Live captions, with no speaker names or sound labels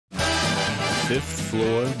Fifth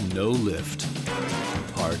floor, no lift.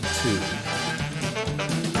 Part 2.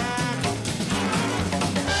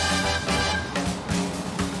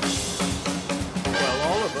 Well,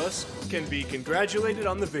 all of us can be congratulated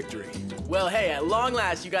on the victory. Well, hey, at long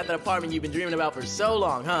last, you got that apartment you've been dreaming about for so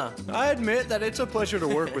long, huh? I admit that it's a pleasure to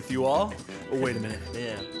work with you all. Oh, wait a minute.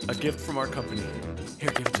 Yeah. A gift from our company. Here,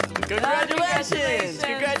 give it to them. Congratulations!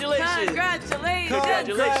 Congratulations!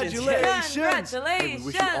 Congratulations! We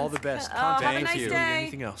wish you all the best. Have a nice you. day.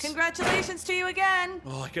 Anything else? Congratulations to you again.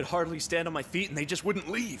 Oh, I could hardly stand on my feet and they just wouldn't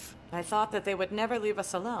leave. I thought that they would never leave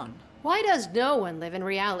us alone. Why does no one live in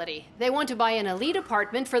reality? They want to buy an elite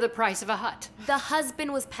apartment for the price of a hut. The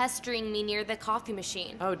husband was pestering me near the coffee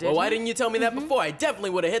machine. Oh, did Well, why you? didn't you tell me that before? I definitely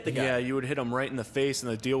would have hit the guy. Yeah, you would hit him right in the face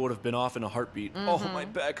and the deal would have been off in a heartbeat. Oh, my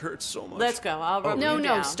back hurts so much. Let's go. I'll rub No, you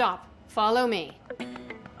no, down. stop. Follow me.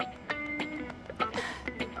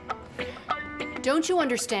 Don't you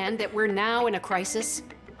understand that we're now in a crisis?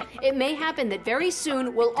 It may happen that very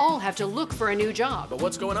soon we'll all have to look for a new job. But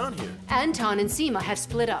what's going on here? Anton and Seema have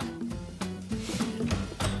split up.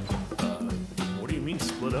 What do you mean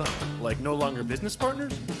split up? Like no longer business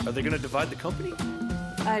partners? Are they gonna divide the company?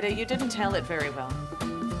 Ida, you didn't tell it very well.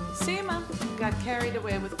 Seema got carried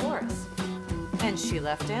away with Boris. And she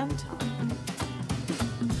left Anton.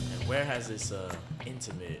 And where has this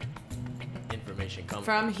intimate information come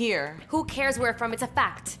from? From here. Who cares where from? It's a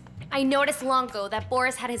fact. I noticed long ago that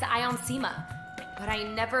Boris had his eye on Seema, but I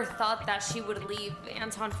never thought that she would leave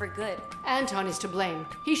Anton for good. Anton is to blame.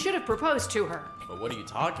 He should have proposed to her. But what are you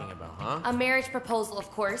talking about, huh? A marriage proposal, of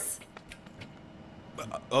course.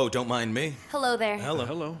 Oh, don't mind me. Hello there. Hello.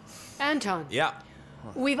 Hello. Anton, Yeah.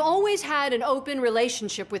 we've always had an open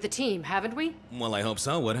relationship with the team, haven't we? Well, I hope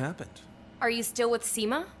so. What happened? Are you still with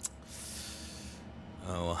Seema?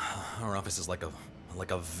 Oh, our office is like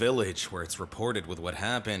a village where it's reported with what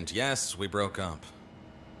happened. Yes, we broke up.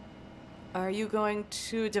 Are you going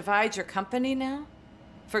to divide your company now?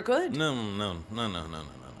 For good? No.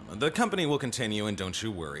 The company will continue, and don't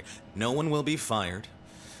you worry. No one will be fired.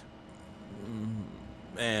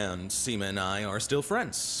 And Seema and I are still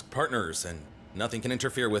friends, partners, and nothing can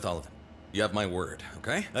interfere with all of them. You have my word,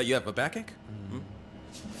 okay? You have a backache?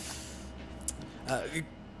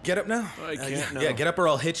 Get up now. I can't now. Yeah, get up or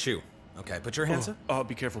I'll hit you. Okay, put your hands up. Oh,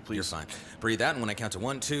 be careful, please. You're fine. Breathe out, and when I count to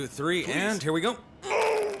 1, 2, 3, and here we go.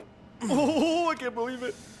 Oh, I can't believe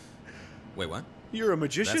it. Wait, what? You're a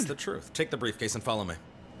magician. That's the truth. Take the briefcase and follow me.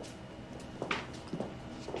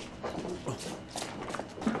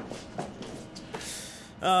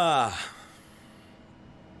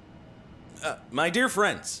 My dear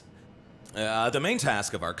friends, the main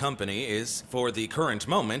task of our company is, for the current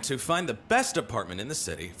moment, to find the best apartment in the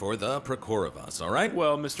city for the Prokorovas, all right?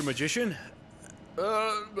 Well, Mr. Magician,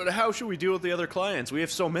 but how should we deal with the other clients? We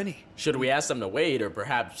have so many. Should we ask them to wait or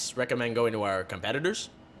perhaps recommend going to our competitors?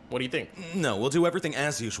 What do you think? No, we'll do everything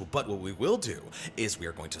as usual, but what we will do is we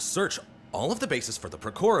are going to search all of the bases for the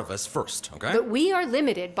Prokorovas first, okay? But we are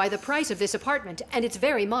limited by the price of this apartment, and it's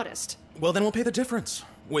very modest. Well, then we'll pay the difference.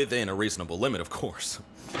 Within a reasonable limit, of course.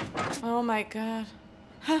 Oh my God.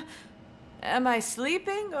 Huh. Am I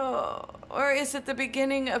sleeping or is it the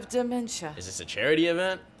beginning of dementia? Is this a charity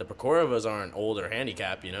event? The Prokorovas aren't old or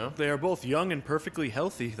handicapped, you know? They are both young and perfectly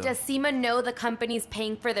healthy, though. Does Seema know the company's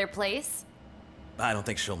paying for their place? I don't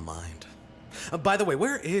think she'll mind. By the way,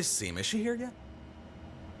 where is Seema? Is she here yet?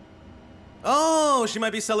 Oh, she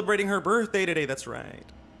might be celebrating her birthday today, that's right.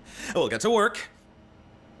 We'll get to work.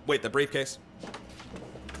 Wait, the briefcase?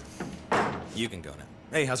 You can go now.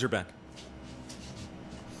 Hey, how's your back?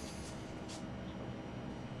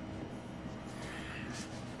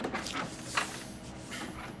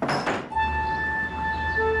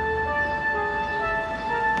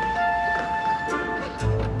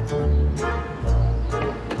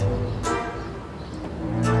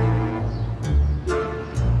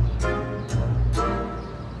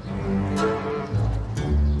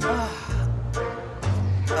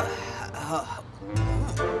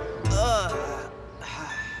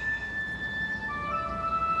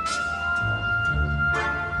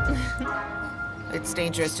 It's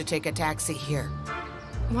dangerous to take a taxi here.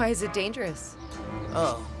 Why is it dangerous?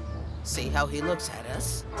 Oh, see how he looks at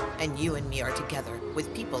us? And you and me are together,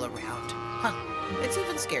 with people around. Huh. It's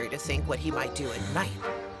even scary to think what he might do at night.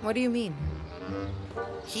 What do you mean?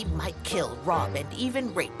 He might kill, rob, and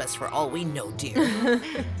even rape us for all we know, dear.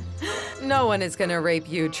 No one is gonna rape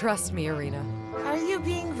you, trust me, Irina. Are you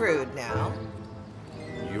being rude now?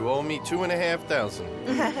 You owe me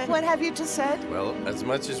 $2,500. What have you just said? Well, as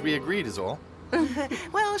much as we agreed is all.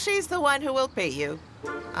 Well, she's the one who will pay you.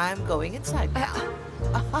 I'm going inside now.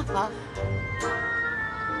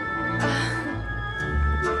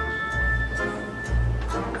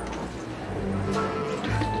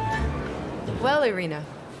 Well, Irina,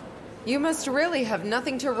 you must really have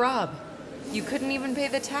nothing to rob. You couldn't even pay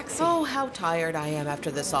the taxi. Oh, how tired I am after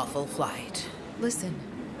this awful flight. Listen,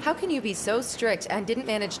 how can you be so strict and didn't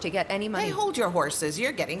manage to get any money? Hey, hold your horses.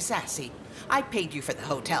 You're getting sassy. I paid you for the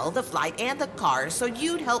hotel, the flight, and the car, so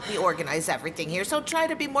you'd help me organize everything here, so try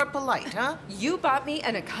to be more polite, huh? You bought me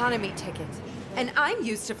an economy ticket, and I'm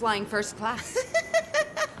used to flying first class.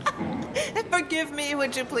 Forgive me,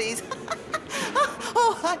 would you please?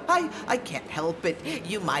 I can't help it.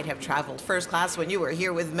 You might have traveled first class when you were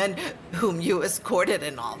here with men whom you escorted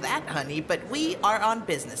and all that, honey, but we are on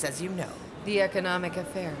business, as you know. The economic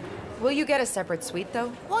affair. Will you get a separate suite, though?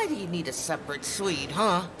 Why do you need a separate suite,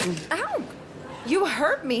 huh? Ow! You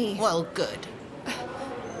hurt me. Well, good.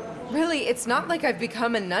 Really, it's not like I've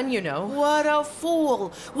become a nun, you know. What a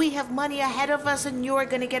fool. We have money ahead of us and you're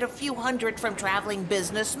gonna get a few hundred from traveling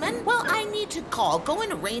businessmen? Well, I need to call. Go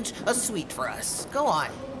and arrange a suite for us. Go on.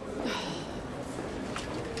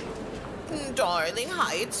 Darling,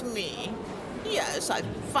 hi, it's me. Yes, I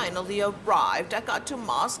finally arrived. I got to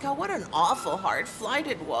Moscow. What an awful hard flight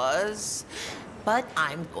it was. But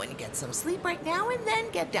I'm going to get some sleep right now and then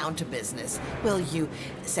get down to business. Will you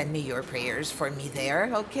send me your prayers for me there,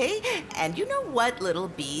 okay? And you know what, little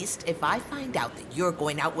beast? If I find out that you're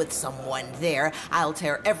going out with someone there, I'll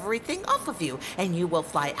tear everything off of you, and you will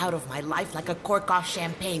fly out of my life like a cork off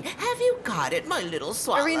champagne. Have you got it, my little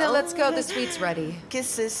swallow? Irina, let's go. The suite's ready.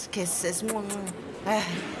 Kisses, kisses.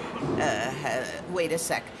 Wait a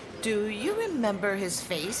sec. Do you remember his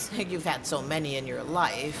face? You've had so many in your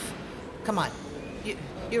life. Come on.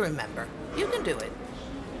 You remember. You can do it.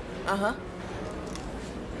 Uh-huh.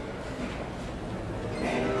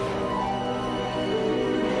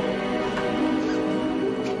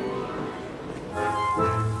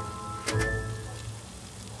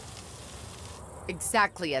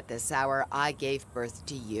 Exactly at this hour, I gave birth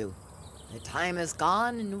to you. The time is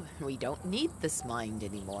gone, and we don't need this mind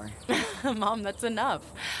anymore. Mom, that's enough.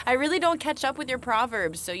 I really don't catch up with your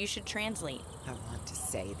proverbs, so you should translate. I want to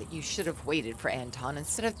say that you should have waited for Anton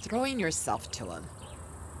instead of throwing yourself to him.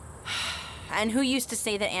 And who used to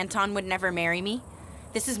say that Anton would never marry me?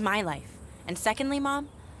 This is my life. And secondly, Mom,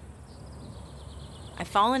 I've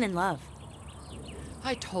fallen in love.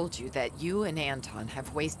 I told you that you and Anton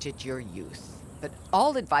have wasted your youth, but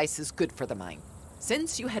all advice is good for the mind.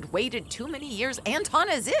 Since you had waited too many years,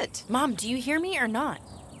 Anton is it. Mom, do you hear me or not?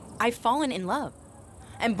 I've fallen in love.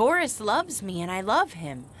 And Boris loves me and I love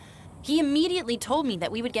him. He immediately told me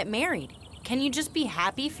that we would get married. Can you just be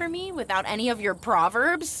happy for me without any of your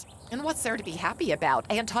proverbs? And what's there to be happy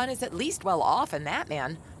about? Anton is at least well off, and that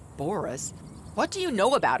man, Boris, what do you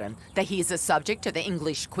know about him? That he's a subject to the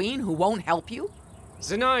English queen who won't help you?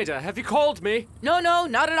 Zenaida, have you called me? No,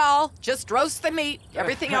 not at all. Just roast the meat.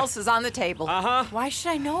 Everything else is on the table. Uh-huh. Why should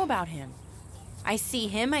I know about him? I see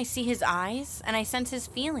him, I see his eyes, and I sense his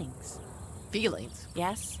feelings. Feelings?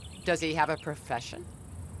 Yes. Does he have a profession?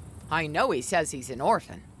 I know he says he's an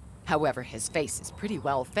orphan. However, his face is pretty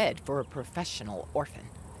well fed for a professional orphan.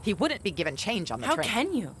 He wouldn't be given change on the train. How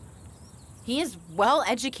can you? He is well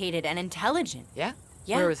educated and intelligent. Yeah?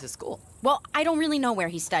 Yeah. Where was his school? Well, I don't really know where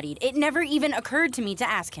he studied. It never even occurred to me to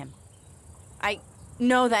ask him. I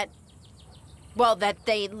know that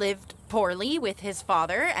they lived poorly with his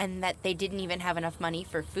father and that they didn't even have enough money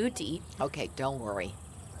for food to eat. Okay, don't worry.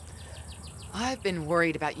 I've been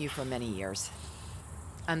worried about you for many years.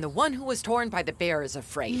 And the one who was torn by the bear is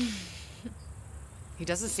afraid. He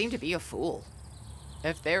doesn't seem to be a fool.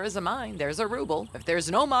 If there is a mine, there's a ruble. If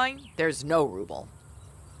there's no mine, there's no ruble.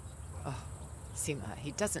 Oh, Sima,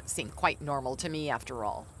 he doesn't seem quite normal to me after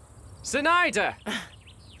all. Zenaida!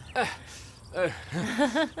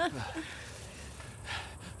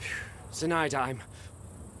 Zenaida, I'm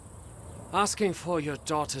asking for your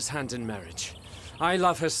daughter's hand in marriage. I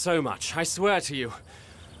love her so much, I swear to you.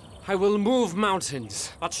 I will move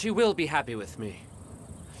mountains, but she will be happy with me.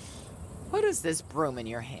 What is this broom in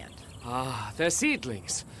your hand? Ah, they're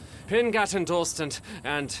seedlings. Pingat and Dorstand,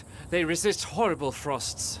 and they resist horrible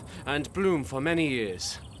frosts and bloom for many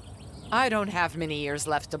years. I don't have many years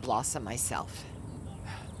left to blossom myself.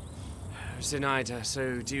 Zenaida,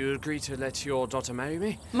 so do you agree to let your daughter marry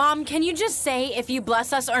me? Mom, can you just say if you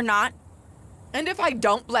bless us or not? And if I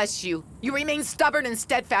don't bless you, you remain stubborn and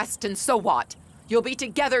steadfast, and so what? You'll be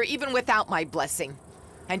together even without my blessing.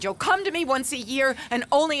 And you'll come to me once a year, and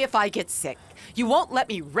only if I get sick. You won't let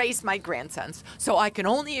me raise my grandsons, so I can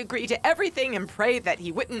only agree to everything and pray that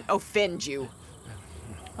he wouldn't offend you.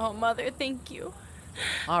 Oh, Mother, thank you.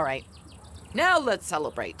 All right. Now let's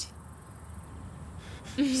celebrate.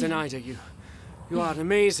 Zenaida, you are an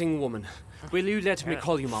amazing woman. Will you let me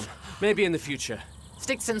call you Mom? Maybe in the future.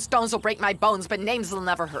 Sticks and stones will break my bones, but names will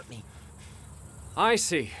never hurt me. I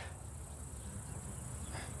see.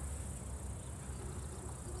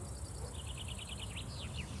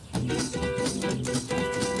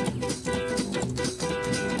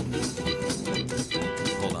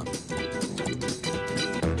 Hold on.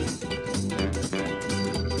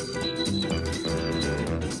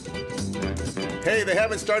 Hey, they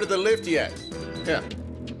haven't started the lift yet. Yeah.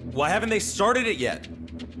 Why haven't they started it yet?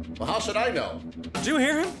 Well, how should I know? Did you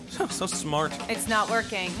hear him? So smart. It's not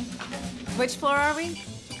working. Which floor are we?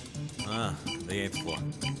 Ah, the 8th floor.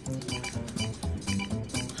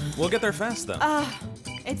 We'll get there fast, though.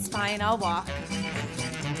 It's fine. I'll walk.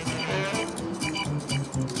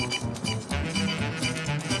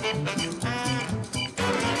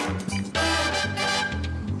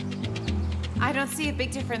 I don't see a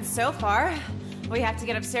big difference so far. We have to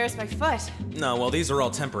get upstairs by foot. No, well, these are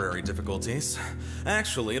all temporary difficulties.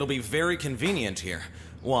 Actually, it'll be very convenient here.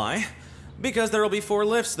 Why? Because there'll be 4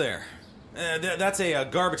 lifts there. That's a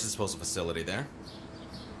garbage disposal facility there.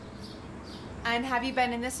 And have you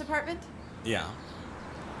been in this apartment? Yeah.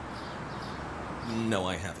 No,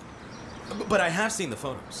 I haven't. But I have seen the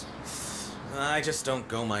photos. I just don't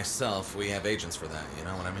go myself. We have agents for that, you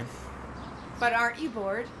know what I mean? But aren't you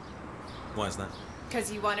bored? Why is that?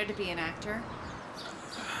 Because you wanted to be an actor?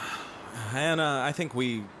 Hannah, I think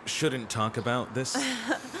we shouldn't talk about this.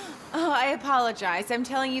 Oh, I apologize. I'm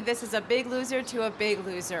telling you this is a big loser to a big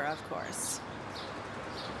loser, of course.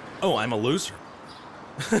 Oh, I'm a loser?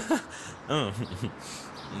 Oh.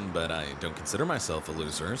 But I don't consider myself a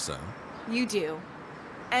loser, so... You do.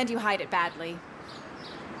 And you hide it badly.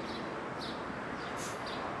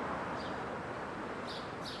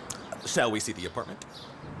 Shall we see the apartment?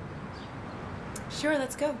 Sure,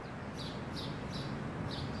 let's go.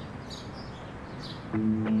 I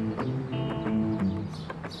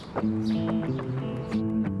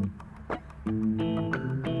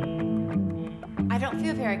don't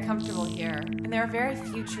feel very comfortable here, and there are very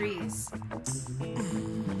few trees.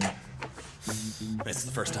 It's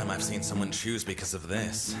the first time I've seen someone choose because of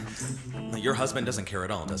this. Your husband doesn't care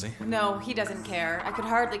at all, does he? No, he doesn't care. I could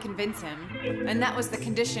hardly convince him. And that was the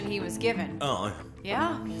condition he was given. Oh.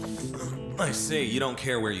 Yeah? I see. You don't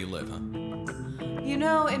care where you live, huh? You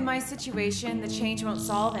know, in my situation, the change won't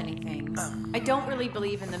solve anything. I don't really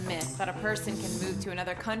believe in the myth that a person can move to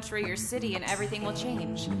another country or city and everything will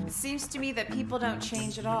change. It seems to me that people don't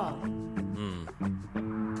change at all.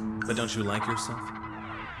 But don't you like yourself?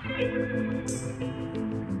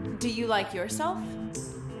 Do you like yourself?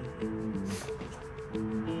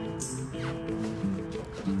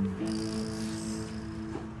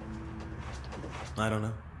 I don't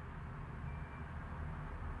know.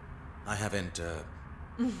 I haven't,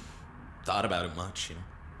 thought about it much, you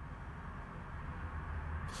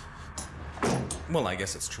know. Well, I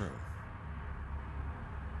guess it's true.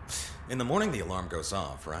 In the morning, the alarm goes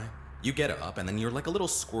off, right? You get up, and then you're like a little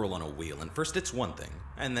squirrel on a wheel, and first it's one thing,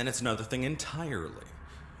 and then it's another thing entirely.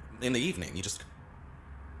 In the evening, you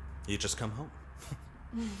just come home.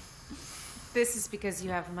 This is because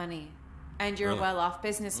you have money, and you're Really? a well-off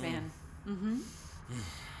businessman.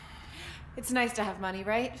 It's nice to have money,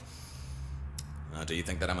 right? Do you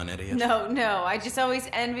think that I'm an idiot? No, I just always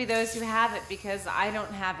envy those who have it because I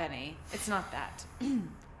don't have any. It's not that.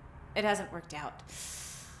 It hasn't worked out.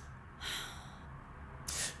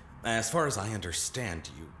 As far as I understand,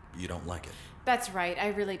 you don't like it. That's right, I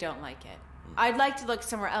really don't like it. I'd like to look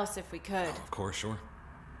somewhere else if we could. Of course, sure.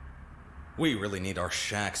 We really need our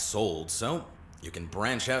shack sold, so you can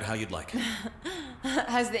branch out how you'd like.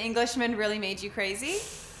 Has the Englishman really made you crazy?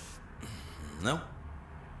 No.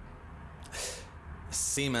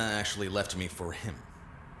 Seema actually left me for him.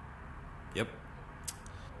 Yep.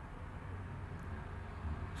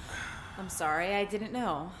 I'm sorry, I didn't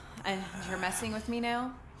know. And you're messing with me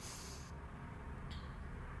now?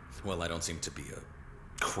 Well, I don't seem to be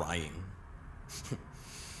crying.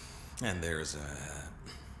 And there's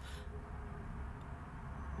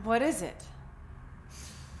What is it?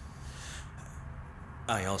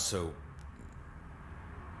 I also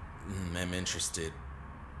am interested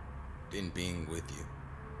in being with you.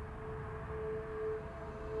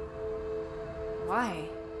 Why?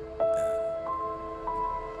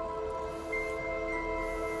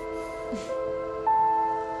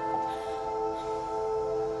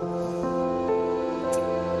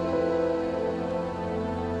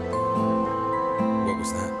 What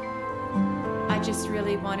was that? I just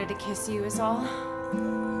really wanted to kiss you is all.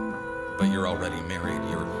 But you're already married.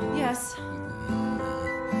 Yes.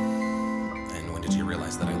 And when did you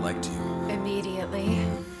realize that I liked you? Immediately.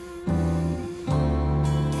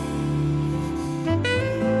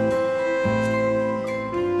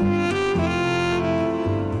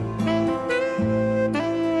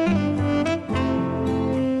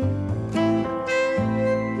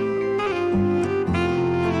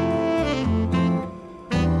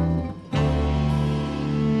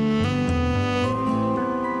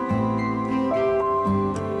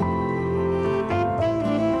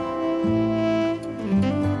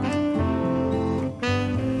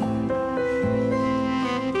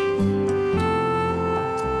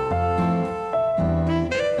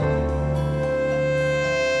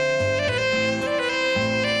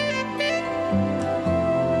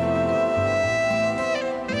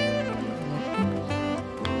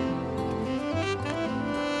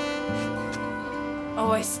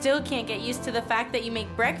 Oh, I still can't get used to the fact that you make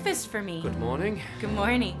breakfast for me. Good morning. Good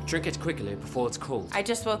morning. Drink it quickly before it's cold. I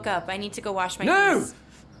just woke up. I need to go wash my face.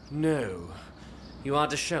 No! You are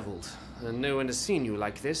disheveled, and no one has seen you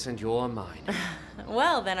like this, and you're mine.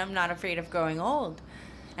 Well, then I'm not afraid of growing old.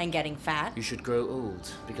 And getting fat. You should grow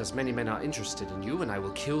old, because many men are interested in you, and I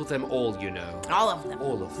will kill them all, you know. All of them.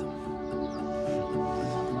 All of them.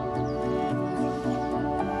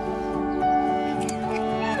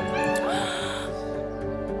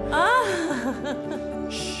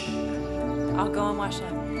 Shh. I'll go and wash up.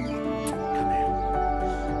 Come here.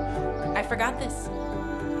 I forgot this.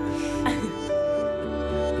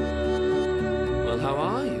 Well, how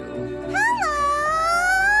are you?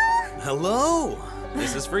 Hello!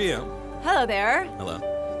 This is for you. Hello there. Hello.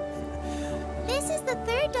 This is the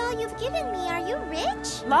third doll you've given me. Are you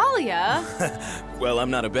rich? Lalia. Well,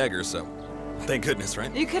 I'm not a beggar, so thank goodness,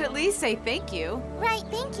 right? You could at least say thank you. Right,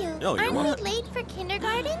 thank you. Oh, you're Aren't welcome. we late for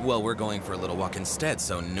kindergarten? Well, we're going for a little walk instead,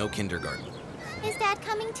 so no kindergarten. Is Dad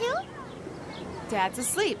coming too? Dad's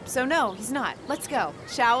asleep, so no, he's not. Let's go,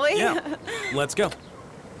 shall we? Yeah. Let's go.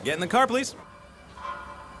 Get in the car, please.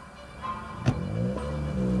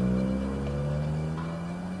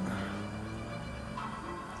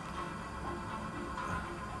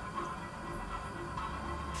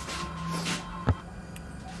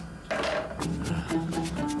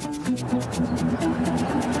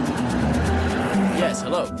 Yes,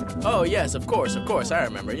 hello. Oh, yes, of course, I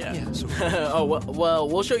remember, yeah. Oh, well,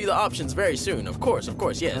 we'll show you the options very soon. Of course,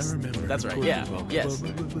 yes. I remember. That's right, Of course yeah. you will.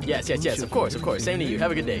 Yes, of course. Same to you.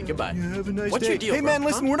 Have a good day. Goodbye. Yeah, have a nice What's day. your deal, Hey, bro? man,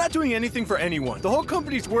 listen, Huh? we're not doing anything for anyone. The whole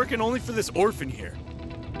company's working only for this orphan here.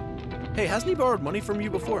 Hey, hasn't he borrowed money from you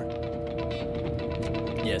before?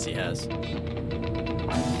 Yes, he has.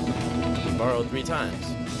 He borrowed 3 times.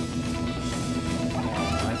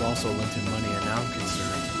 I've also lent him money, and now I'm concerned.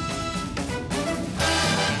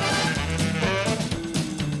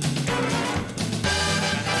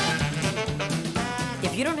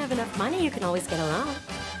 If you don't have enough money, you can always get a loan.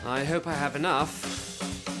 I hope I have enough.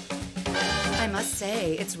 I must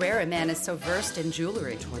say, it's rare a man is so versed in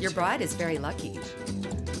jewelry. Your bride is very lucky.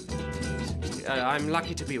 I'm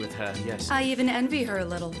lucky to be with her, yes. I even envy her a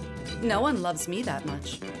little. No one loves me that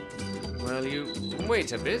much. Well, you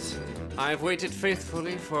wait a bit. I've waited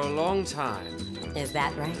faithfully for a long time. Is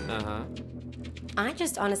that right? Uh-huh. I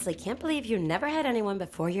just honestly can't believe you never had anyone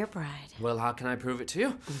before your bride. Well, how can I prove it to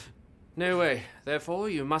you? No way. Therefore,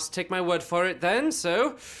 you must take my word for it then,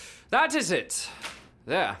 so that is it.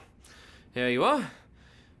 There. Here you are.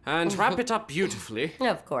 And wrap it up beautifully.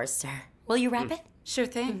 Of course, sir. Will you wrap it? Sure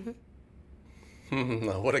thing.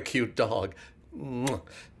 What a cute dog.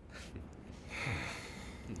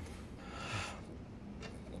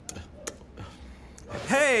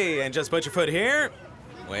 Hey, and just put your foot here.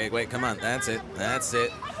 Wait, come on. That's it.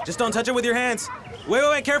 Just don't touch it with your hands.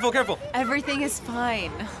 Wait, careful. Everything is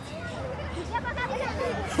fine.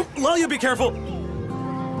 Lalia, be careful.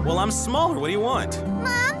 Well, I'm smaller. What do you want? Mom,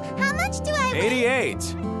 how much do I weigh?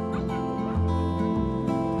 88.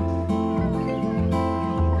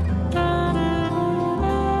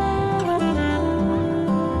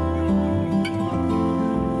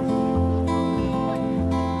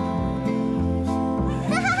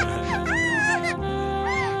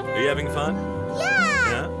 Are you having fun?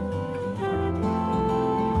 Yeah!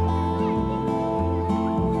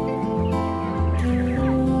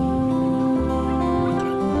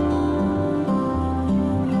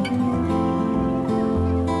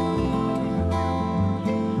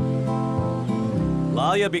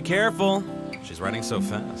 Lalia, be careful. She's running so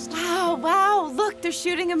fast. Wow, look, they're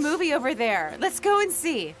shooting a movie over there. Let's go and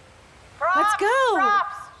see. Let's go.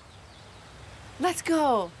 Let's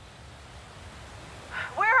go.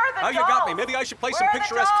 Where are the Oh, you got me. Maybe I should play some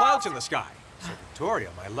picturesque clouds in the sky. So, Victoria,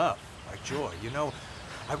 my love, my joy, you know,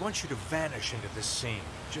 I want you to vanish into this scene.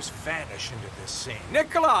 Just vanish into this scene.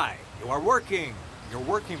 Nikolai, you are working. You're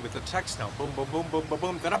working with the text now. Boom, boom, boom, boom, boom,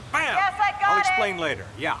 boom, da-da, bam! Yes, I got I'll it. explain later.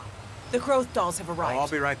 Yeah. The growth dolls have arrived. Oh, I'll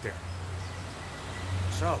be right there.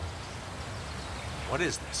 So, what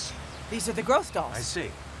is this? These are the growth dolls. I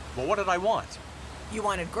see. Well, what did I want? You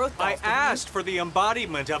wanted growth dolls, I didn't you? asked for the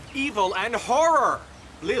embodiment of evil and horror.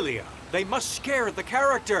 Lilia, they must scare the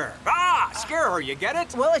character. Scare her, you get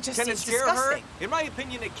it? Well, it just Can it seems scare disgusting. her? In my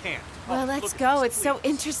opinion, it can't. Well, let's go. It's so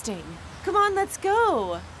interesting. Come on, let's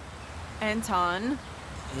go. Anton,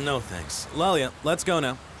 No thanks. Lalia, let's go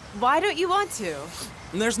now. why don't you want to?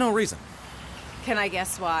 There's no reason. Can I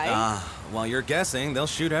guess why? While you're guessing, they'll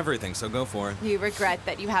shoot everything, so go for it. You regret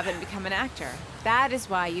that you haven't become an actor. That is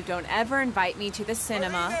why you don't ever invite me to the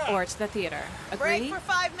cinema or to the theater. Agree? Break for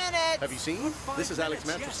 5 minutes. Have you seen? This is Alex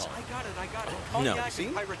Manchester. I got it. No. See?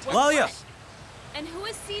 Well, yes. And who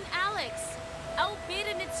has seen Alex? Outbid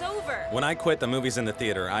and it's over. When I quit the movies in the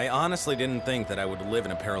theater, I honestly didn't think that I would live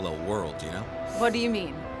in a parallel world, you know? What do you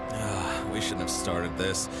mean? We shouldn't have started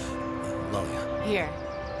this. Lolia. Here.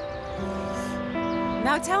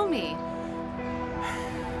 Now tell me.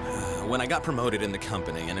 When I got promoted in the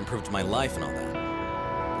company and improved my life and all that,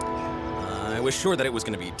 I was sure that it was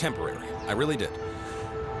going to be temporary. I really did.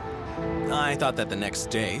 I thought that the next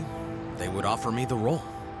day, they would offer me the role,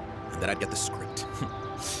 and that I'd get the script.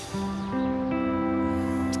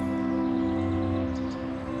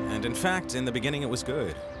 And in fact, in the beginning, it was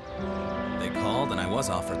good. They called, and I was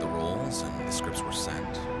offered the roles, and the scripts were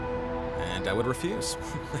sent, and I would refuse.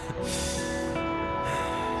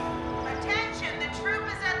 Attention, the troop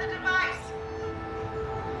is at the device.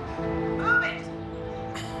 Move it.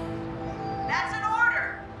 That's an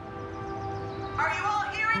order. Are you all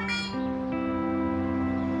hearing me?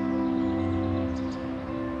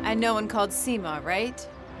 And no one called Seema, right?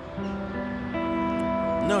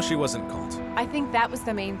 No, she wasn't called. I think that was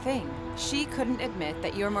the main thing. She couldn't admit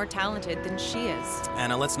that you're more talented than she is.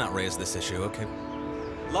 Anna, let's not raise this issue, okay?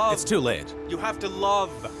 Love. It's too late. You have to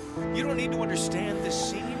love. You don't need to understand this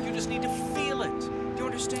scene. You just need to feel it. Do you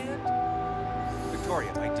understand?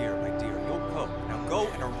 Victoria, my dear, you'll go. Now go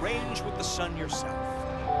and arrange with the sun yourself.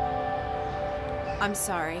 I'm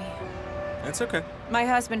sorry. That's okay. My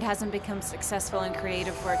husband hasn't become successful in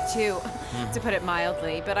creative work too, to put it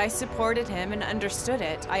mildly, but I supported him and understood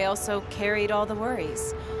it. I also carried all the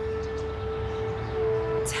worries.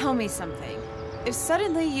 Tell me something. If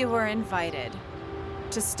suddenly you were invited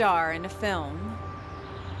to star in a film,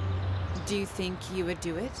 do you think you would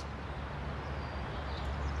do it?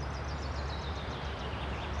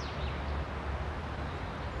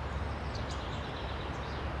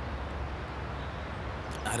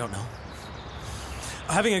 I don't know.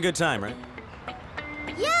 Having a good time, right?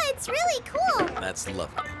 Yeah, it's really cool. That's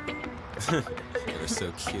lovely. You're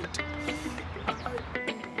so cute.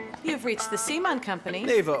 You've reached the Seaman Company.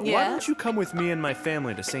 Ava, why Yes? don't you come with me and my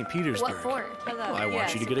family to St. Petersburg? What for? Hello. I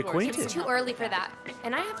want you to get acquainted. It's too early for that.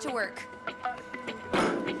 And I have to work.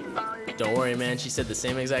 Don't worry, man. She said the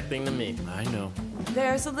same exact thing to me. I know.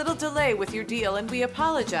 There's a little delay with your deal, and we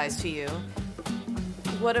apologize to you.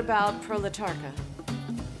 What about Proletarka?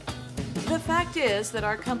 The fact is that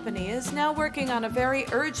our company is now working on a very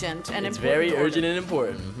urgent and It's important very order. urgent and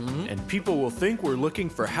important. And people will think we're looking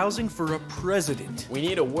for housing for a president. We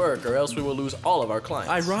need to work or else we will lose all of our clients.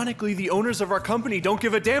 Ironically, the owners of our company don't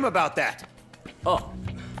give a damn about that. Oh.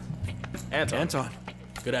 Anton. Anton.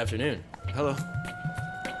 Good afternoon. Hello.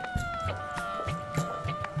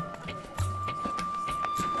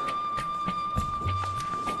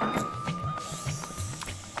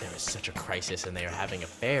 There is such a crisis and they are having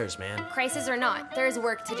affairs, man. Crisis or not, there is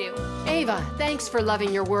work to do. Ava, thanks for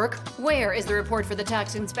loving your work. Where is the report for the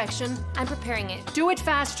tax inspection? I'm preparing it. Do it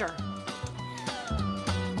faster.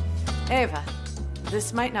 Ava,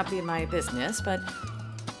 this might not be my business, but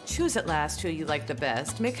choose at last who you like the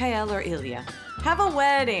best, Mikhail or Ilya. Have a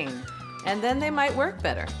wedding, and then they might work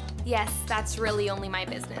better. Yes, that's really only my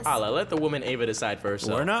business. Allah, let the woman Ava decide for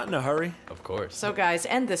herself. We're not in a hurry. Of course. So guys,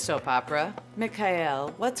 end this soap opera.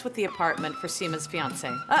 Mikhail, what's with the apartment for Seema's fiance?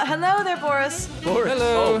 Hello there, Boris. Boris.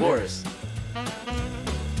 Hello. Oh, Boris.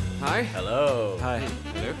 Hi. Hello. Hi.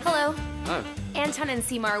 Hello. Hello. Oh. Anton and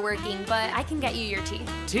Seema are working, but I can get you your tea.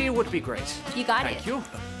 Tea would be great. You got Thank it. you.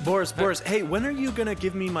 Boris, hey, when are you gonna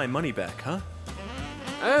give me my money back, huh?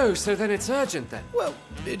 Oh, so then it's urgent then. Well,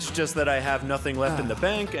 it's just that I have nothing left in the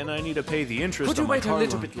bank and I need to pay the interest Could you on my wait a car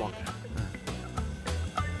little loan. bit longer?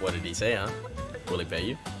 What did he say, huh? Will he pay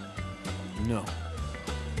you? No.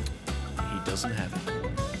 He doesn't have it.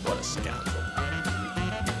 What a scoundrel.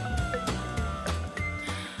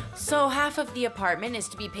 So half of the apartment is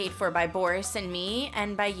to be paid for by Boris and me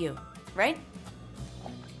and by you, right?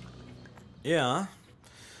 Yeah.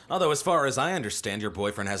 Although, as far as I understand, your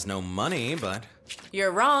boyfriend has no money, but...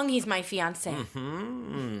 You're wrong, he's my fiance.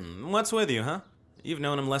 What's with you, huh? You've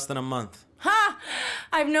known him less than a month. Ha!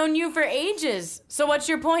 I've known you for ages. So what's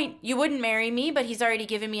your point? You wouldn't marry me, but he's already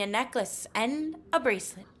given me a necklace and a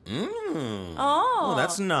bracelet. Oh.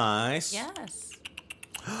 That's nice. Yes.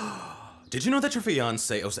 Did you know that your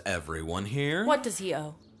fiancé owes everyone here? What does he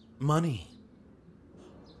owe? Money.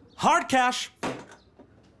 Hard cash!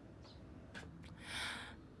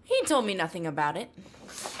 He told me nothing about it.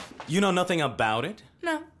 You know nothing about it?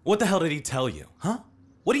 No. What the hell did he tell you, huh?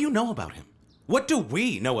 What do you know about him? What do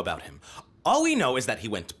we know about him? All we know is that he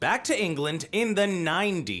went back to England in the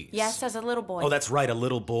 90s. Yes, as a little boy. Oh, that's right, a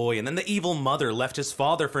little boy. And then the evil mother left his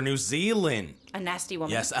father for New Zealand. A nasty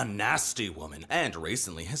woman. Yes, a nasty woman. And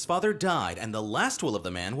recently, his father died, and the last will of the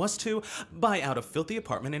man was to buy out a filthy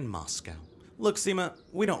apartment in Moscow. Look, Seema,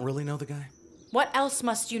 we don't really know the guy. What else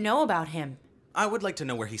must you know about him? I would like to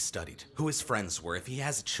know where he studied, who his friends were, if he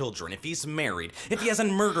has children, if he's married, if he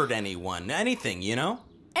hasn't murdered anyone, anything, you know?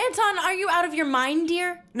 Anton, are you out of your mind,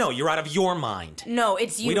 dear? No, you're out of your mind. No,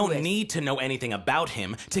 it's you. We don't need to know anything about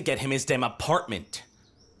him to get him his damn apartment.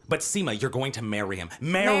 But Seema, you're going to marry him.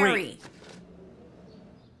 Marry!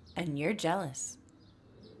 And you're jealous.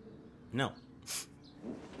 No.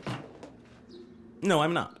 No,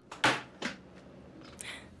 I'm not.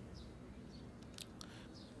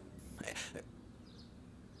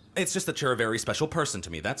 It's just that you're a very special person to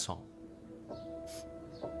me, that's all.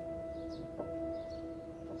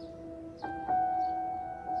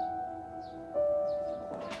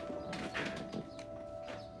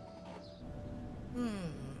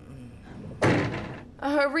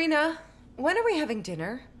 Rena, when are we having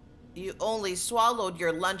dinner? You only swallowed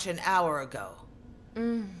your lunch an hour ago.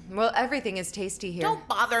 Well, everything is tasty here. Don't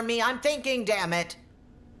bother me, I'm thinking, damn it.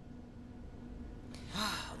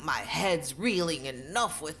 My head's reeling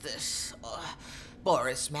enough with this.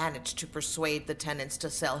 Boris managed to persuade the tenants to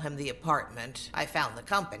sell him the apartment. I found the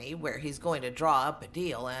company where he's going to draw up a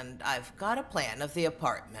deal, and I've got a plan of the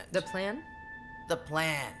apartment. The plan? The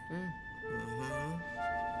plan.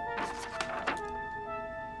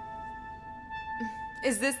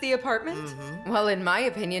 Is this the apartment? Well, in my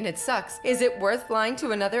opinion, it sucks. Is it worth flying to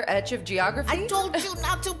another edge of geography? I told you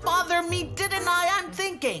not to bother me, didn't I? I'm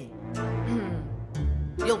thinking.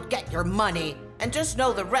 You'll get your money, and just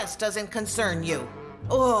know the rest doesn't concern you.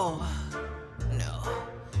 Oh,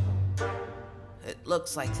 no. It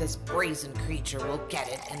looks like this brazen creature will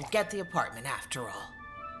get it and get the apartment after all.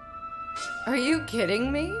 Are you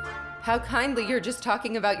kidding me? How kindly you're just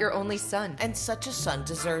talking about your only son. And such a son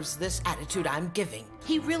deserves this attitude I'm giving.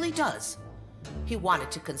 He really does. He wanted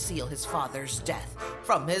to conceal his father's death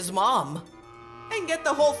from his mom and get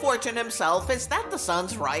the whole fortune himself. Is that the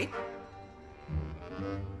son's right?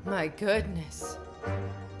 My goodness.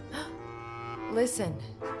 Listen,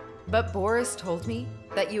 but Boris told me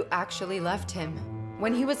that you actually left him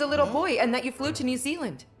when he was a little boy and that you flew to New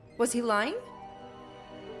Zealand. Was he lying?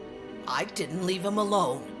 I didn't leave him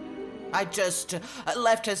alone. I just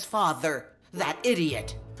left his father, that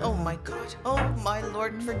idiot. Oh my God. Oh my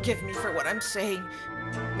Lord, forgive me for what I'm saying.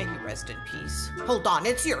 May he rest in peace. Hold on,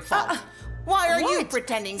 it's your fault. Why are you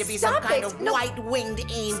pretending to be some kind of white-winged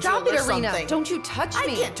angel Stop it, or something? Irina. Don't you touch me.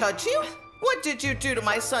 I can't touch you. What did you do to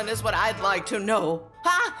my son is what I'd like to know.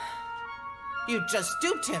 Huh? You just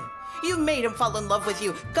duped him. You made him fall in love with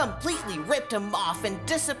you, completely ripped him off, and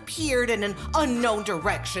disappeared in an unknown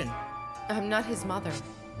direction. I'm not his mother.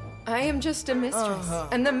 I am just a mistress.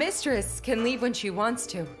 And the mistress can leave when she wants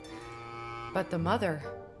to. But the mother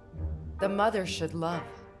should love.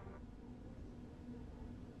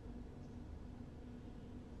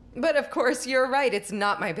 But of course, you're right, it's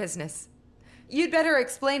not my business. You'd better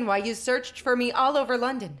explain why you searched for me all over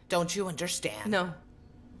London. Don't you understand? No.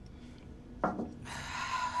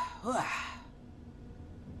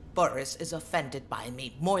 Boris is offended by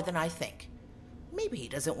me more than I think. Maybe he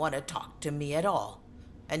doesn't want to talk to me at all.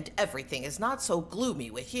 And everything is not so gloomy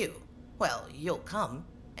with you. Well, you'll come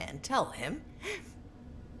and tell him.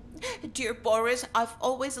 Dear Boris, I've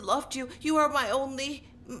always loved you. You are my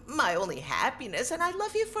only happiness, and I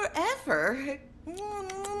love you forever.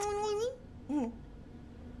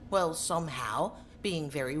 Well, somehow, being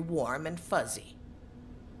very warm and fuzzy.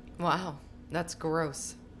 Wow, that's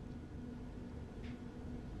gross.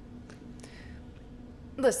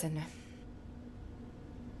 Listen,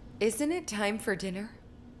 isn't it time for dinner?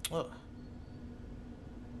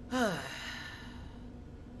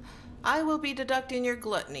 I will be deducting your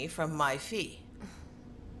gluttony from my fee.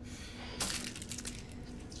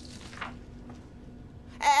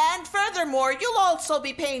 And furthermore, you'll also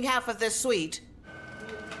be paying half of this suite.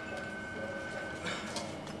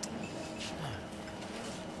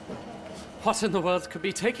 What in the world could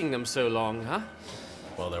be taking them so long, huh?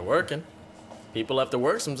 Well, they're working. People have to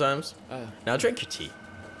work sometimes. Now drink your tea.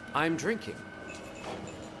 I'm drinking.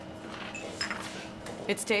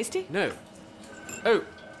 It's tasty? No. Oh,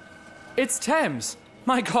 it's Thames.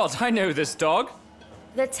 My God, I know this dog.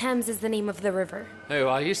 The Thames is the name of the river. Oh,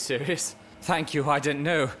 are you serious? Thank you, I didn't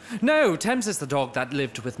know. No, Thames is the dog that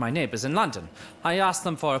lived with my neighbors in London. I asked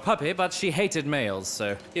them for a puppy, but she hated males,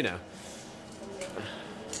 so, you know.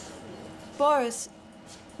 Boris,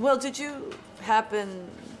 Well, did you happen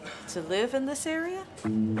to live in this area?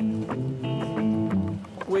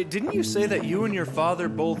 Wait, didn't you say that you and your father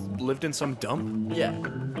both lived in some dump? Yeah.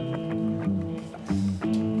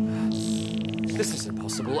 This is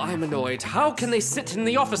impossible. I'm annoyed. How can they sit in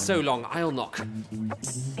the office so long? I'll knock.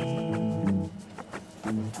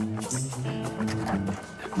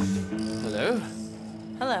 Hello?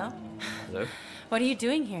 Hello. Hello? What are you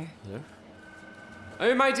doing here? Hello?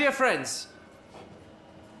 Oh, my dear friends.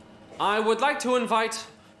 I would like to invite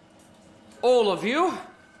all of you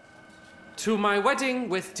to my wedding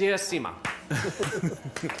with dear Seema.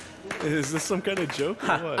 Is this some kind of joke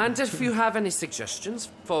or what? And if you have any suggestions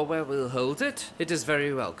for where we'll hold it, it is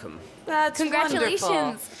very welcome. That's Congratulations.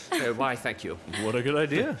 wonderful. Oh, why, thank you. What a good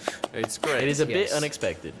idea. It's great. It is a bit yes.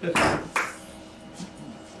 unexpected.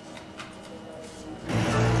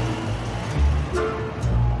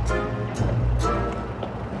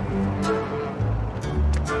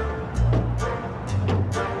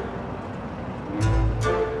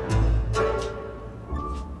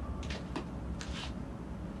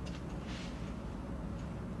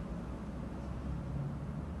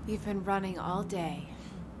 You've been running all day.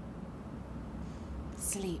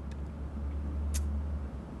 Sleep.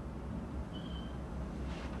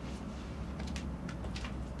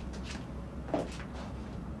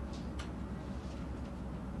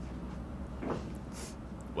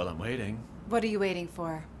 Well, I'm waiting. What are you waiting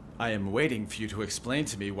for? I am waiting for you to explain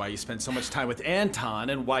to me why you spent so much time with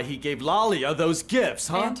Anton and why he gave Lalia those gifts,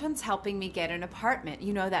 huh? Anton's helping me get an apartment.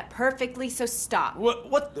 You know that perfectly, so stop.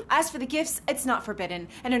 What the? As for the gifts, it's not forbidden,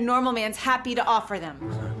 and a normal man's happy to offer them.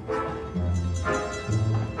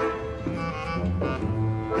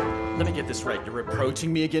 Let me get this right. You're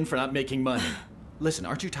reproaching me again for not making money. Listen,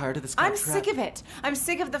 aren't you tired of this I'm contract? sick of it. I'm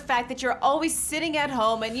sick of the fact that you're always sitting at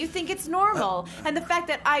home and you think it's normal. And the fact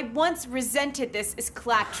that I once resented this is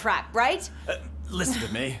claptrap, right? Listen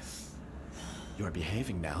to me. You are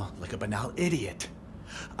behaving now like a banal idiot.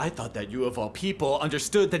 I thought that you, of all people,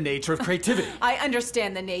 understood the nature of creativity. I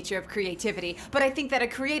understand the nature of creativity, but I think that a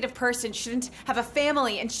creative person shouldn't have a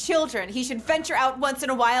family and children. He should venture out once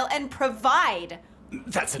in a while and provide.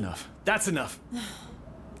 That's enough. That's enough.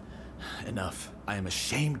 Enough. I am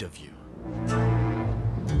ashamed of you.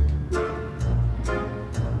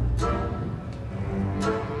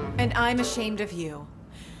 And I'm ashamed of you.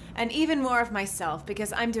 And even more of myself,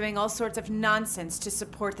 because I'm doing all sorts of nonsense to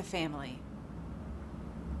support the family.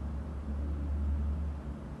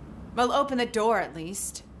 Well, open the door at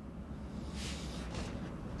least.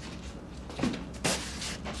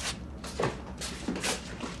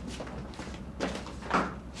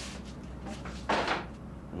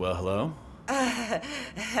 Well, hello?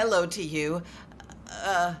 Hello to you.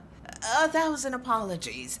 A thousand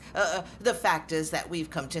apologies. The fact is that we've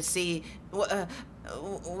come to see,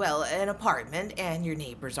 well, an apartment and your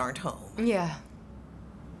neighbors aren't home. Yeah.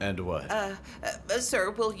 And what? Sir,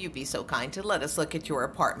 will you be so kind to let us look at your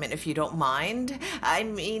apartment if you don't mind? I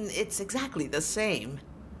mean, it's exactly the same.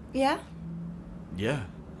 Yeah?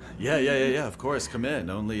 Yeah, of course. Come in.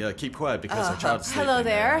 Only keep quiet because our child's sleeping. Hello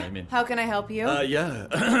there. I mean, how can I help you?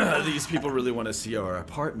 yeah. These people really want to see our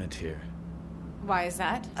apartment here. Why is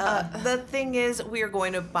that? The thing is, we're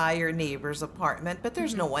going to buy your neighbor's apartment, but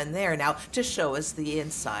there's no one there now to show us the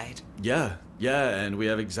inside. Yeah, and we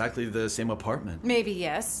have exactly the same apartment. Maybe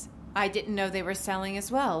yes. I didn't know they were selling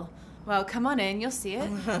as well. Well, come on in. You'll see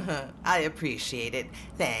it. I appreciate it.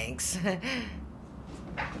 Thanks.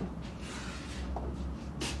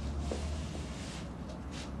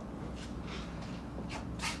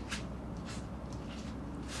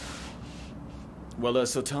 Well,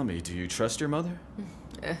 so tell me, do you trust your mother?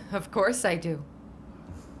 Of course I do.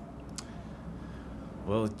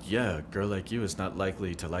 Well, yeah, a girl like you is not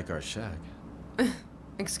likely to like our shack.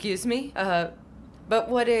 Excuse me? But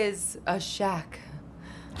what is a shack?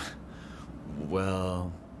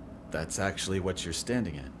 Well, that's actually what you're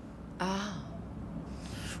standing in. Ah.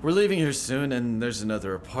 We're leaving here soon, and there's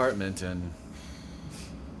another apartment, and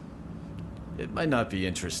it might not be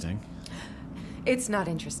interesting. It's not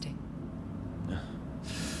interesting.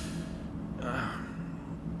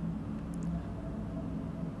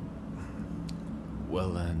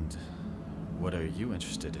 Well, and what are you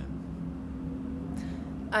interested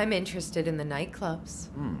in? I'm interested in the nightclubs.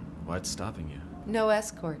 What's stopping you? No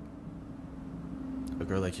escort. A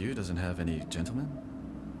girl like you doesn't have any gentlemen?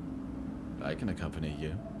 I can accompany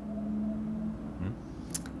you.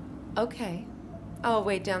 Okay. I'll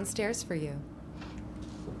wait downstairs for you.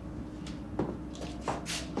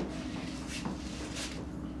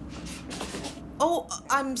 Oh,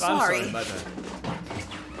 I'm sorry. I'm sorry, my bad.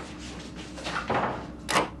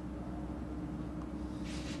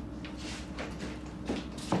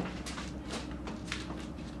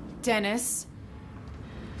 Dennis?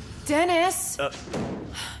 Dennis!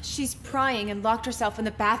 She's crying and locked herself in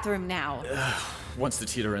the bathroom now. Once the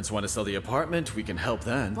Teeterans want to sell the apartment, we can help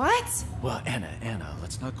then. What? Well, Anna,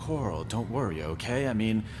 let's not quarrel. Don't worry, okay? I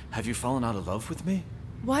mean, have you fallen out of love with me?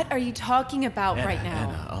 What are you talking about right now?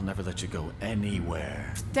 Anna, I'll never let you go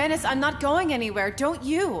anywhere. Dennis, I'm not going anywhere. Don't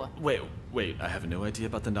you? Wait, I have a new idea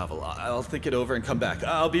about the novel. I'll think it over and come back.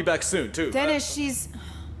 I'll be back soon, too. Dennis, she's...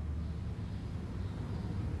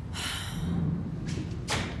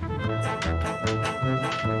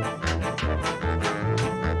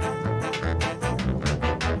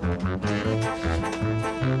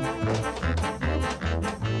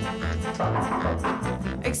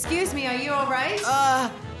 Excuse me, are you all right?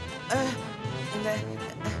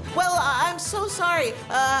 Well, I'm so sorry,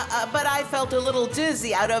 but I felt a little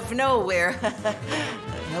dizzy out of nowhere.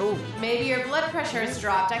 No. Maybe your blood pressure has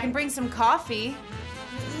dropped. I can bring some coffee.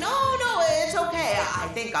 No, it's okay. I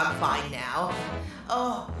think I'm fine now.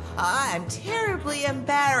 Oh, I'm terribly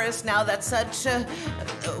embarrassed now that such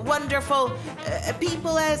wonderful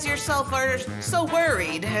people as yourself are so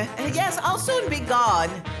worried. Yes, I'll soon be gone.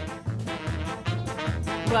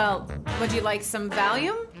 Well, would you like some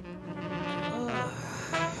Valium?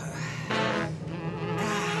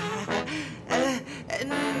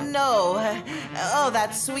 No. Oh,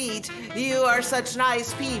 that's sweet. You are such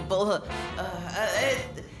nice people.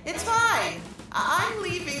 It's fine. I'm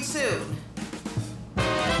leaving soon.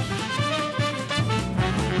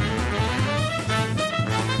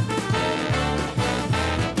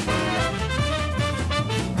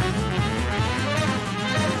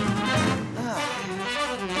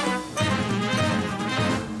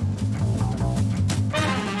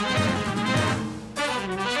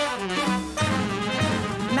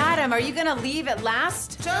 Madam, are you gonna leave at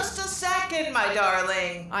last? Just a second, my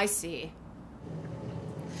darling. I see.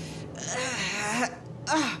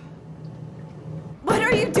 What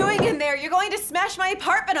are you doing in there? You're going to smash my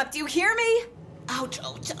apartment up. Do you hear me? Ouch,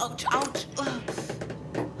 ouch, ouch, ouch.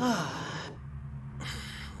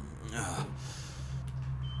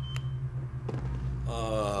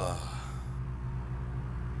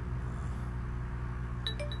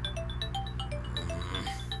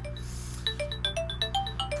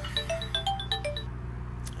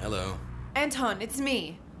 Hello. Anton, it's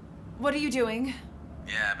me. What are you doing?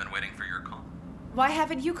 Yeah, I've been waiting for your call. Why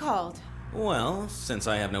haven't you called? Well, since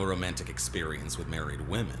I have no romantic experience with married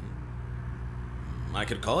women, I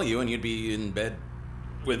could call you and you'd be in bed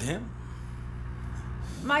with him.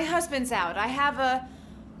 My husband's out. I have a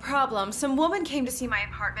problem. Some woman came to see my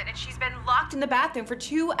apartment and she's been locked in the bathroom for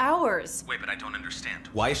 2 hours. Wait, but I don't understand.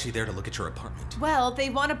 Why is she there to look at your apartment? Well, they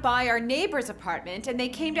want to buy our neighbor's apartment and they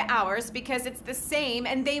came to ours because it's the same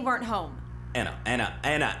and they weren't home.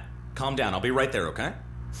 Anna, calm down. I'll be right there, okay?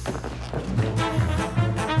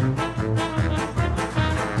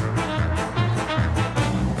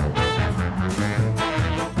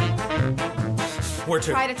 Where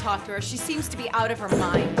to? Try to talk to her. She seems to be out of her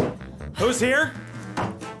mind. Who's here?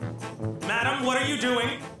 Madam, what are you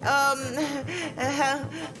doing?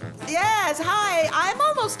 Yes, hi. I'm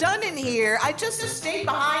almost done in here. I just stayed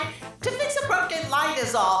behind to fix a broken light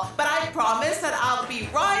is all. But I promise that I'll be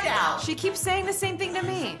right out. She keeps saying the same thing to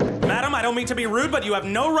me. Madam, I don't mean to be rude, but you have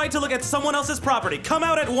no right to look at someone else's property. Come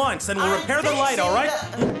out at once and we'll repair the light, all right?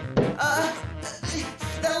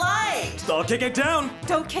 The light. I'll kick it down.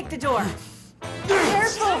 Don't kick the door.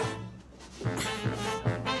 Careful.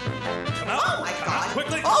 Oh my God!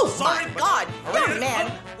 Quickly! Oh sorry, my God! Young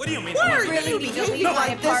man! What do you mean? Why are really you need to leave behaving my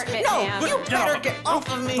like this? apartment, No, ma'am. you better get off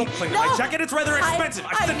of me. Don't cling to No. my jacket. It's rather expensive.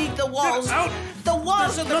 I need the walls. Get out. The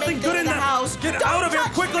walls There's are the nothing main good thing in the them. house. Get Don't out of here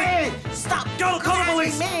touch quickly. me. Stop! Go, call the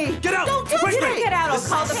police. Me. Get out. Don't touch quickly. me. Get out. I'll This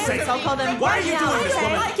call the is police. safe. I'll call them Why are you right doing now. this,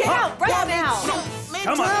 woman? Get out right Yeah, now. Me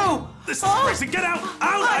Come too. on. This is crazy. Get out.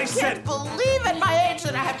 Out, I said. can't believe at my age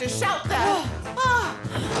that I have to shout that.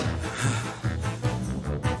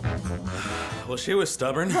 Well, she was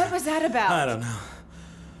stubborn. What was that about? I don't know.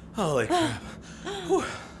 Holy crap.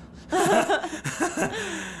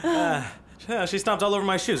 She stomped all over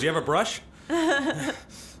my shoes. You have a brush?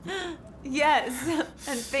 Yes,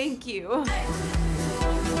 and thank you.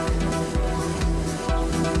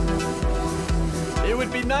 It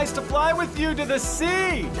would be nice to fly with you to the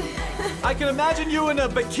sea. I can imagine you in a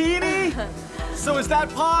bikini. So is that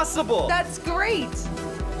possible? That's great.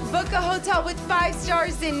 Book a hotel with 5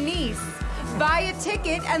 stars in Nice. Buy a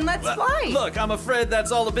ticket and let's fly. Look, I'm afraid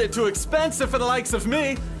that's all a bit too expensive for the likes of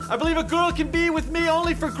me. I believe a girl can be with me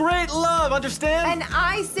only for great love, understand? And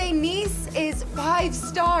I say Nice is 5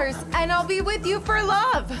 stars and I'll be with you for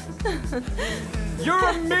love. You're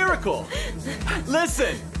a miracle.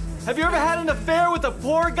 Listen, Have you ever had an affair with a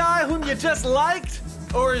poor guy whom you just liked?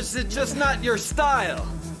 Or is it just not your style?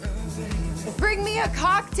 Bring me a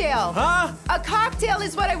cocktail. Huh? A cocktail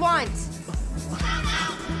is what I want.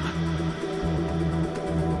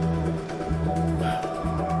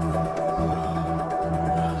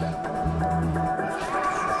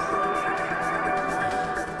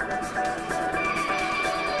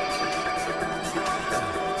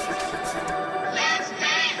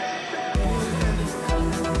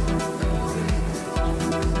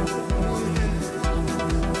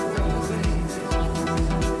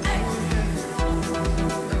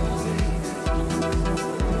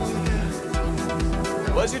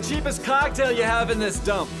 What's your cheapest cocktail you have in this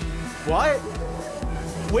dump? What?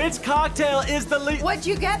 Which cocktail is the least? What'd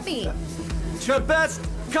you get me? Your best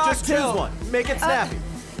cocktail. Just choose one. Make it snappy.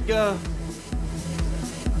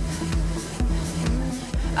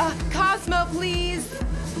 Cosmo, please.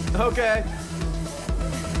 Okay.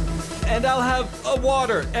 And I'll have a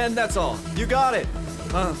water, and that's all. You got it.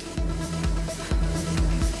 Well,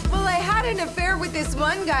 I had an affair with this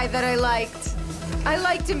one guy that I liked. I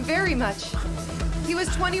liked him very much. He was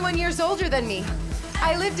 21 years older than me.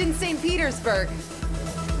 I lived in St. Petersburg.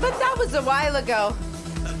 But that was a while ago.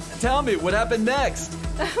 Tell me, what happened next?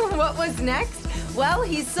 What was next? Well,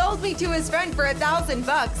 he sold me to his friend for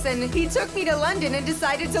 $1,000, and he took me to London and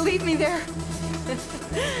decided to leave me there.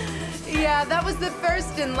 Yeah, that was the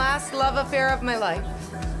first and last love affair of my life.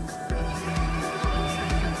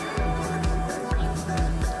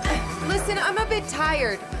 Listen, I'm a bit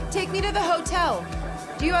tired. Take me to the hotel.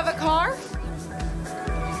 Do you have a car?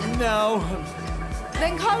 No.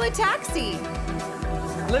 Then call a taxi.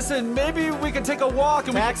 Listen, maybe we could take a walk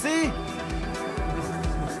and Taxi?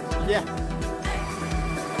 Yeah.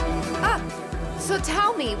 So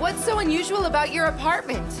tell me, what's so unusual about your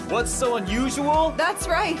apartment? What's so unusual? That's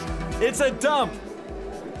right. It's a dump.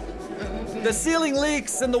 The ceiling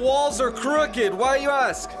leaks and the walls are crooked. Why you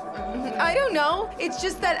ask? I don't know. It's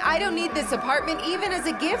just that I don't need this apartment even as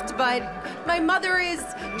a gift, but my mother is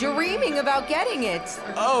dreaming about getting it.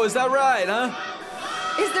 Oh, is that right, huh?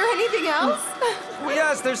 Is there anything else? Well,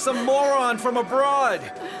 yes, there's some moron from abroad.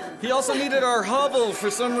 He also needed our hovel for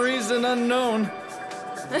some reason unknown.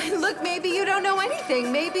 Look, maybe you don't know anything.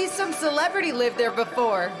 Maybe some celebrity lived there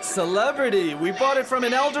before. Celebrity? We bought it from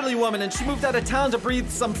an elderly woman and she moved out of town to breathe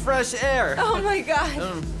some fresh air. Oh my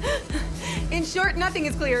God. In short, nothing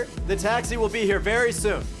is clear. The taxi will be here very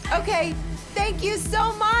soon. Okay, thank you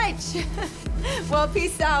so much. Well,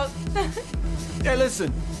 peace out. Hey,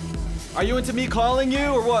 listen. Are you into me calling you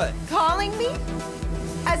or what? Calling me?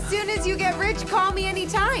 As soon as you get rich, call me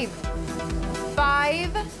anytime.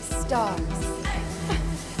 5 stars.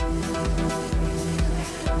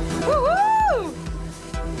 Woohoo!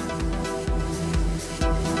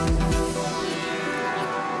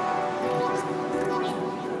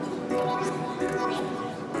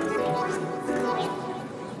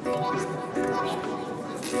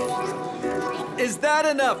 Is that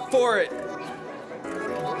enough for it?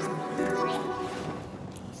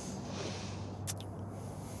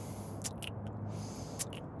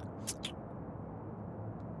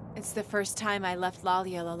 It's the first time I left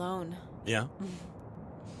Laliel alone. Yeah?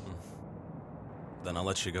 Then I'll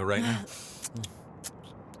let you go right now.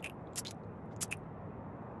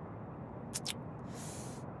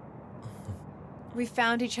 We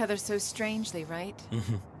found each other so strangely, right?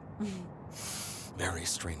 Very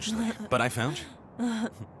strangely. But I found you.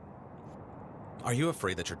 Are you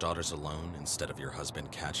afraid that your daughter's alone instead of your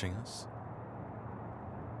husband catching us?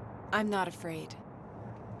 I'm not afraid.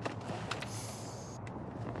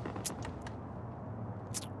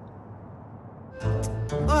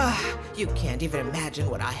 You can't even imagine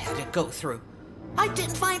what I had to go through. I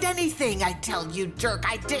didn't find anything, I tell you, jerk.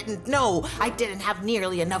 I didn't know. I didn't have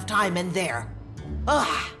nearly enough time in there.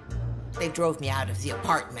 They drove me out of the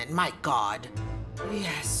apartment, my God.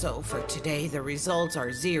 Yes, so for today, the results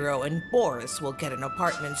are 0, and Boris will get an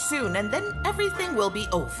apartment soon, and then everything will be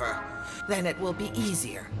over. Then it will be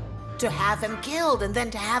easier to have him killed and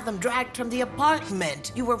then to have him dragged from the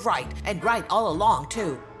apartment. You were right, and right all along,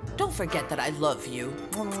 too. Don't forget that I love you.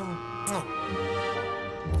 Well...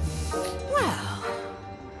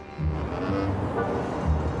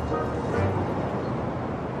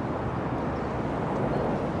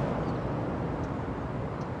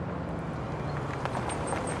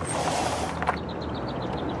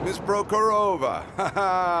 Miss Prokhorova,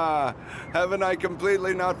 ha! Haven't I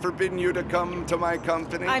completely not forbidden you to come to my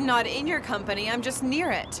company? I'm not in your company, I'm just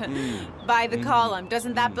near it. By the column,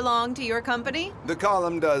 doesn't that belong to your company? The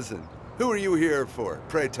column doesn't. Who are you here for?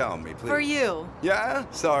 Pray tell me, please. For you. Yeah?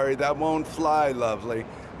 Sorry, that won't fly, lovely.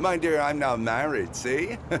 My dear, I'm now married,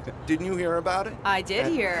 see? Didn't you hear about it? I did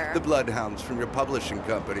hear. The bloodhounds from your publishing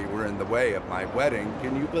company were in the way of my wedding.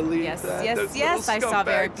 Can you believe that? Yes. I saw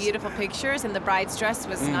very scumbags. beautiful pictures, and the bride's dress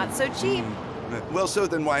was not so cheap. Well, so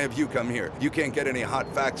then why have you come here? You can't get any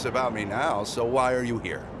hot facts about me now, so why are you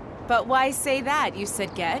here? But why say that? You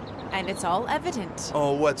said get, and it's all evident.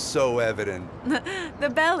 Oh, what's so evident? The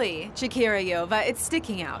belly, Chikirayova, it's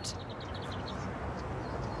sticking out.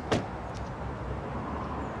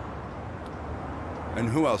 And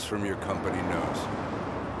who else from your company knows?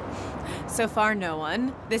 So far, no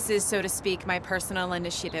one. This is, so to speak, my personal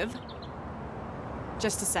initiative.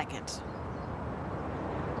 Just a second.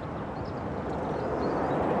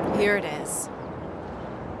 Here it is.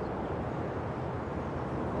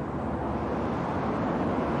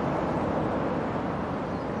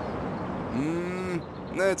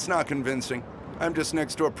 It's not convincing. I'm just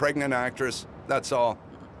next to a pregnant actress, that's all.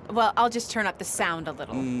 Well, I'll just turn up the sound a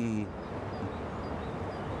little.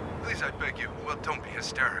 Please, I beg you, well, don't be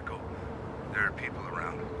hysterical. There are people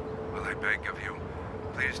around. Well, I beg of you,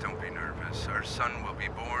 please don't be nervous. Our son will be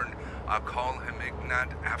born. I'll call him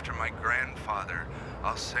Ignat after my grandfather.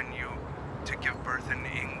 I'll send you to give birth in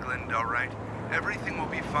England, all right? Everything will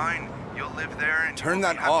be fine. You'll live there and... Turn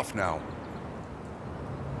that off now.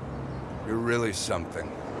 You're really something.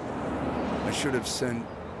 I should have sent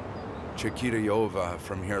Chikirayova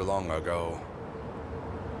from here long ago.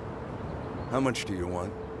 How much do you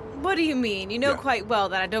want? What do you mean? You know quite well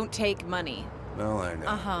that I don't take money. Well, I know.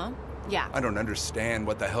 Uh-huh. Yeah. I don't understand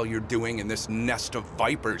what the hell you're doing in this nest of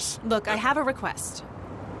vipers. Look, I have a request.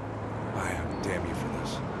 Damn you for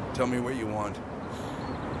this. Tell me what you want.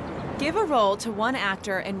 Give a role to one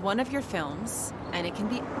actor in one of your films, and it can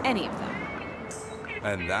be any of them.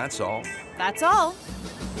 And that's all? That's all.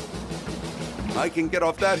 I can get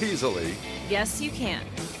off that easily. Yes, you can.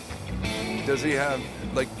 Does he have,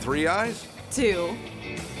 like, 3 eyes? 2.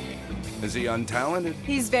 Is he untalented?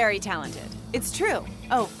 He's very talented. It's true.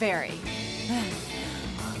 Oh, very.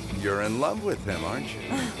 You're in love with him, aren't you?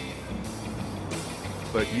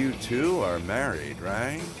 But you two are married,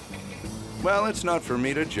 right? Well, it's not for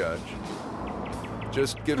me to judge.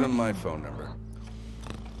 Just give him my phone number.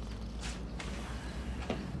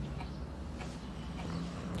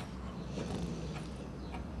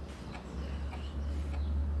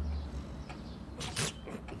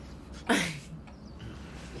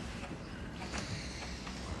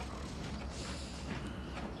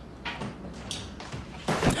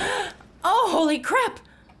 Oh, holy crap!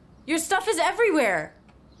 Your stuff is everywhere!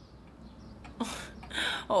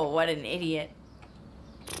 Oh, what an idiot.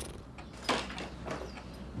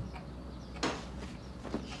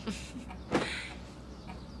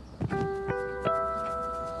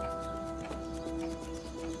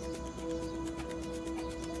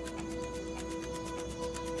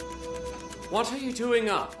 What are you doing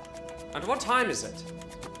up? And what time is it?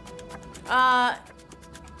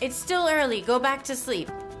 It's still early. Go back to sleep.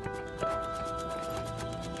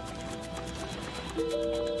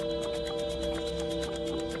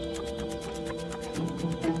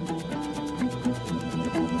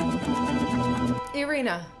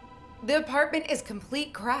 Irina, the apartment is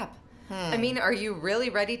complete crap. I mean, are you really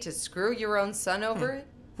ready to screw your own son over it?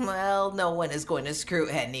 Well, no one is going to screw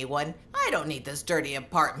anyone. I don't need this dirty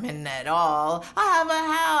apartment at all. I have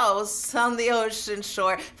a house on the ocean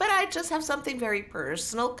shore, but I just have something very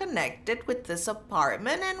personal connected with this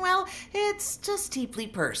apartment, and well, it's just deeply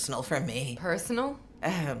personal for me. Personal?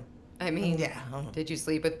 I mean, did you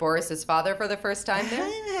sleep with Boris's father for the first time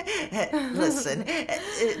then? Listen,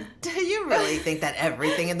 do you really think that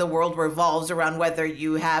everything in the world revolves around whether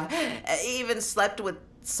you have even slept with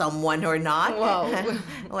someone or not? Whoa.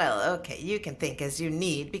 Well, okay, you can think as you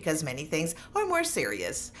need because many things are more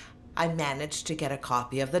serious. I managed to get a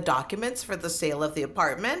copy of the documents for the sale of the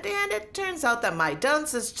apartment, and it turns out that my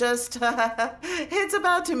dunce is just, it's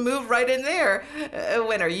about to move right in there.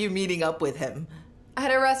 When are you meeting up with him? At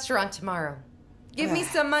a restaurant tomorrow. Give me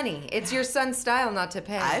some money. It's your son's style not to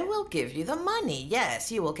pay. I will give you the money. Yes,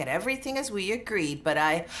 you will get everything as we agreed, but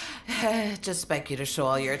I just beg you to show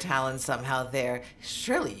all your talent somehow there.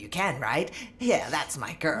 Surely you can, right? Yeah, that's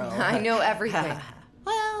my girl. I know everything.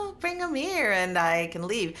 Well, bring him here and I can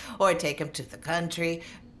leave. Or take him to the country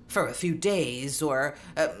for a few days, or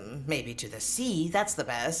maybe to the sea. That's the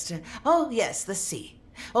best. Oh, yes, the sea.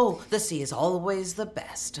 Oh, the sea is always the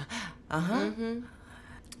best. Uh-huh. Mm-hmm.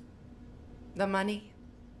 The money?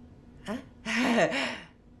 Huh?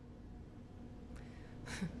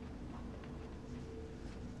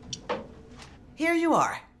 Here you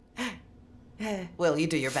are. Will you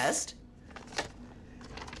do your best?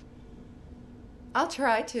 I'll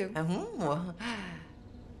try to.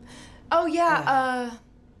 Oh, yeah,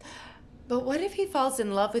 but what if he falls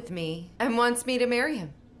in love with me and wants me to marry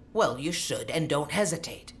him? Well, you should, and don't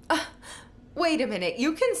hesitate. Wait a minute.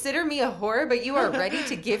 You consider me a whore, but you are ready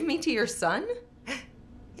to give me to your son?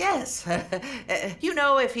 Yes. You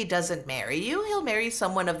know, if he doesn't marry you, he'll marry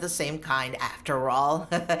someone of the same kind after all.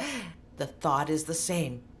 The thought is the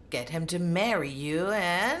same. Get him to marry you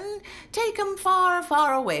and take him far,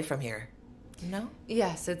 far away from here. No?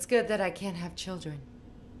 Yes, it's good that I can't have children.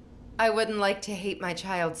 I wouldn't like to hate my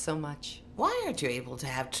child so much. Why aren't you able to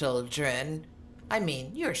have children? I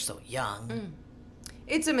mean, you're so young.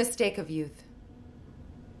 It's a mistake of youth.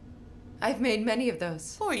 I've made many of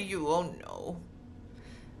those. For you, oh no.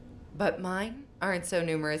 But mine aren't so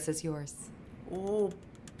numerous as yours. Oh,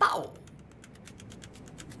 pow.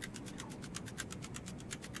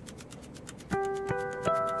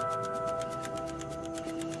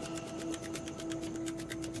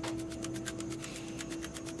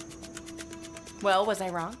 Well, was I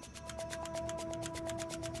wrong?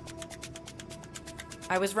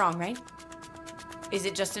 I was wrong, right? Is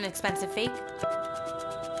it just an expensive fake?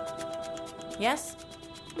 Yes?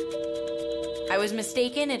 I was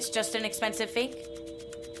mistaken, it's just an expensive fake?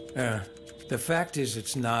 The fact is,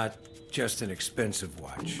 it's not just an expensive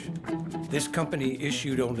watch. This company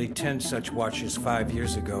issued only 10 such watches 5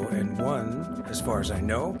 years ago, and one, as far as I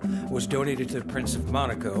know, was donated to the Prince of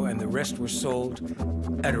Monaco, and the rest were sold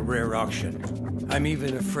at a rare auction. I'm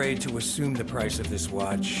even afraid to assume the price of this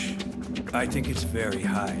watch. I think it's very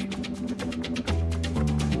high.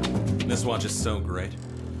 This watch is so great.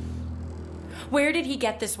 Where did he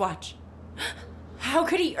get this watch? How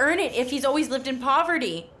could he earn it if he's always lived in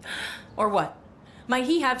poverty? Or what? Might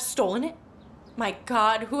he have stolen it? My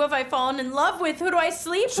God, who have I fallen in love with? Who do I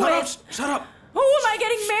sleep with? Shut up! Who am I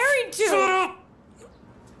getting married to? Shut up!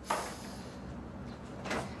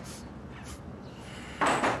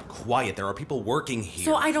 Quiet, there are people working here.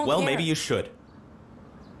 So I don't Well, care. maybe you should.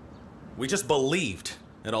 We just believed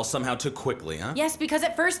it all somehow took quickly, huh? Yes, because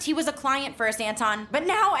at first he was a client for us, Anton. But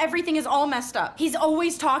now everything is all messed up. He's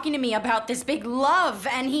always talking to me about this big love,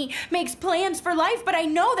 and he makes plans for life, but I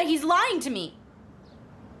know that he's lying to me.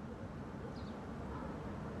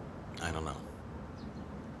 I don't know.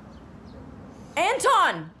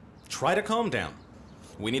 Anton! Try to calm down.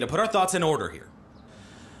 We need to put our thoughts in order here.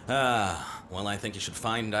 Well, I think you should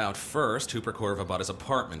find out first who Prokorova bought his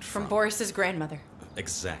apartment from. From Boris's grandmother.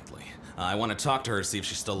 Exactly. I want to talk to her to see if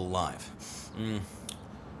she's still alive.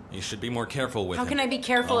 You should be more careful with How him. can I be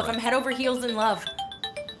careful All if right. I'm head over heels in love?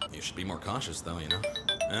 You should be more cautious, though, you know.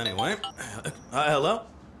 Anyway. Hello?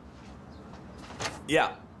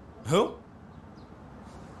 Yeah. Who?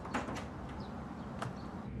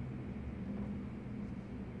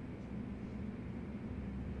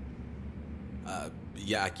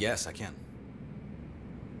 Yeah, yes, I can.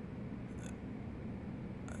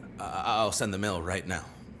 I'll send the mail right now.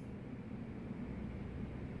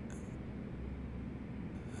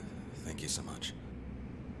 Thank you so much.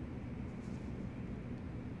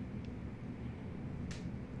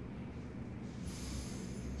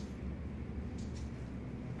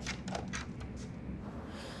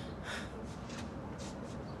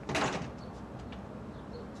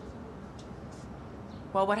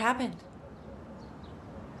 Well, what happened?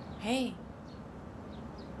 Hey.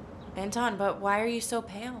 Anton, but why are you so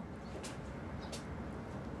pale?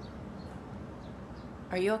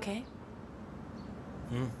 Are you okay?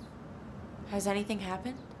 Has anything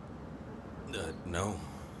happened? No.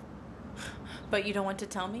 But you don't want to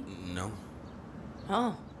tell me? No.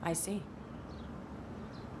 Oh, I see.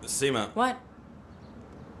 Seema. What?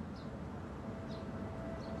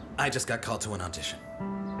 I just got called to an audition.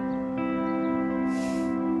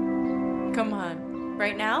 Come on.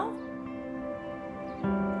 Right now?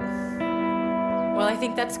 Well, I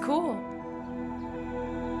think that's cool.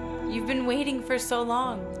 You've been waiting for so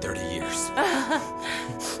long. 30 years.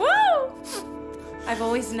 Woo! I've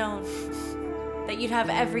always known that you'd have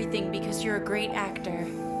everything because you're a great actor.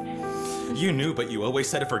 You knew, but you always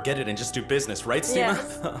said to forget it and just do business, right, Seema?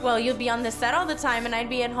 Yes. Well, you'd be on the set all the time and I'd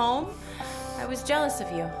be at home. I was jealous of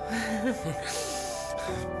you.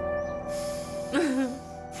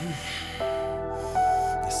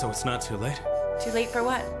 So it's not too late? Too late for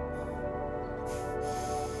what?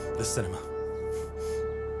 The cinema.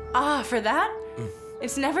 Ah, for that?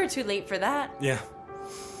 It's never too late for that. Yeah.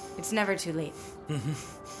 It's never too late.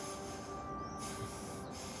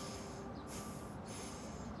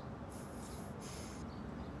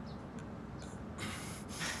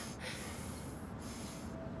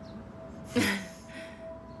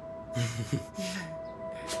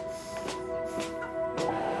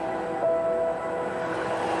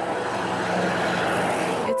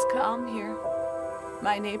 It's calm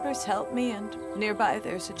My neighbors helped me, and nearby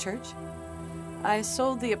there's a church. I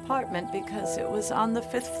sold the apartment because it was on the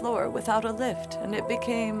 5th floor without a lift, and it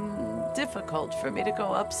became difficult for me to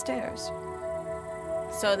go upstairs.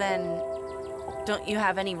 So then, don't you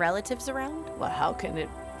have any relatives around? Well, how can it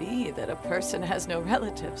be that a person has no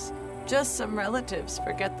relatives? Just some relatives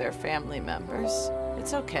forget their family members.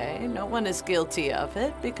 It's okay, no one is guilty of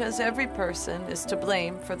it, because every person is to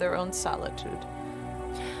blame for their own solitude.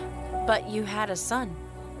 But you had a son.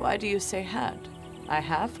 Why do you say had? I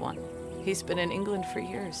have one. He's been in England for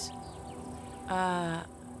years.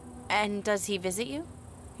 And does he visit you?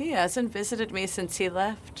 He hasn't visited me since he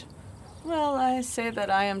left. Well, I say that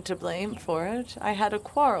I am to blame for it. I had a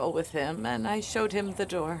quarrel with him, and I showed him the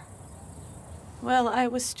door. Well, I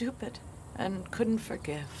was stupid and couldn't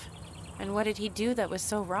forgive. And what did he do that was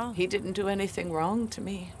so wrong? He didn't do anything wrong to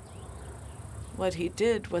me. What he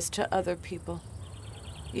did was to other people.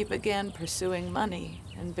 He began pursuing money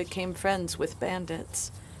and became friends with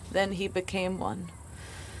bandits. Then he became one.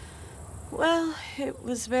 Well, it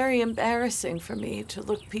was very embarrassing for me to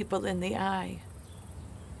look people in the eye.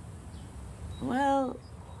 Well,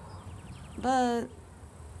 but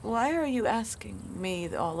why are you asking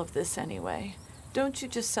me all of this anyway? Don't you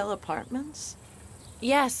just sell apartments?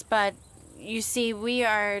 Yes, but you see, we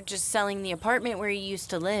are just selling the apartment where you used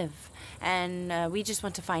to live. And we just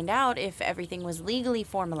want to find out if everything was legally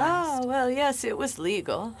formalized. Oh, well, yes, it was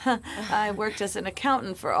legal. I worked as an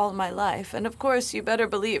accountant for all my life, and of course, you better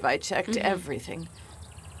believe I checked everything.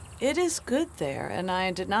 It is good there, and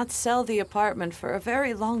I did not sell the apartment for a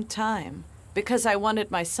very long time, because I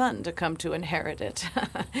wanted my son to come to inherit it.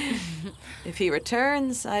 If he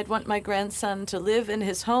returns, I'd want my grandson to live in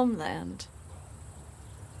his homeland.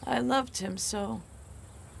 I loved him so.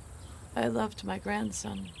 I loved my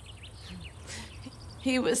grandson.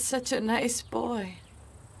 He was such a nice boy.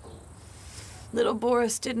 Little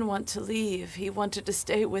Boris didn't want to leave. He wanted to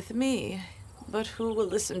stay with me. But who will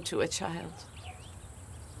listen to a child?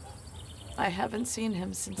 I haven't seen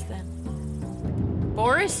him since then.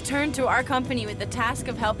 Boris turned to our company with the task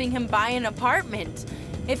of helping him buy an apartment.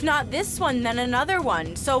 If not this one, then another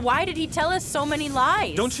one. So why did he tell us so many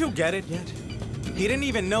lies? Don't you get it yet? He didn't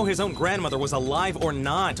even know his own grandmother was alive or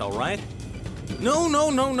not, all right? No.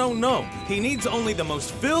 He needs only the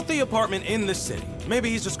most filthy apartment in the city. Maybe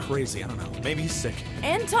he's just crazy, I don't know. Maybe he's sick.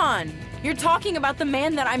 Anton, you're talking about the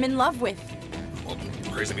man that I'm in love with. Well,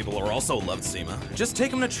 crazy people are also loved, Seema. Just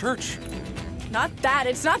take him to church. Not that,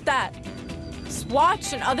 it's not that.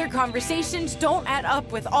 Swatch and other conversations don't add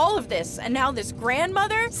up with all of this. And now this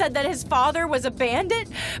grandmother said that his father was a bandit?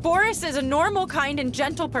 Boris is a normal, kind, and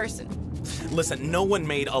gentle person. Listen, no one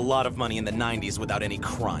made a lot of money in the 90s without any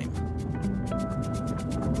crime.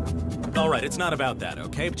 All right, it's not about that,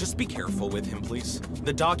 okay? Just be careful with him, please.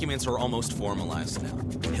 The documents are almost formalized now.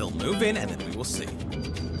 He'll move in, and then we will see.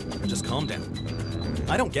 Just calm down.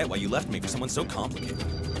 I don't get why you left me for someone so complicated.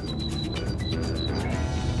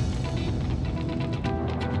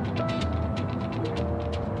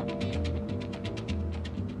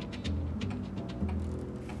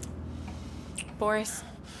 Boris.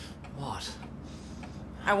 What?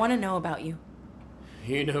 I want to know about you.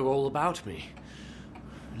 You know all about me.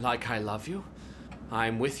 Like I love you,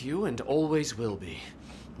 I'm with you and always will be.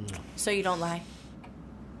 So you don't lie?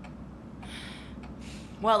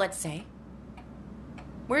 Well, let's say.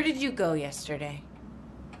 Where did you go yesterday?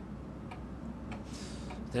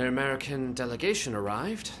 The American delegation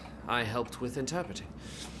arrived. I helped with interpreting.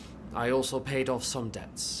 I also paid off some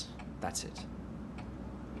debts. That's it.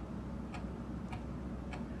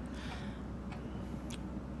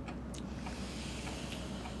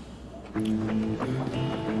 You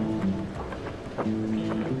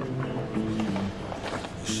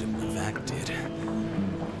shouldn't have acted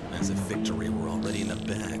as if victory were already in the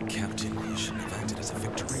bag, Captain. You shouldn't have acted as if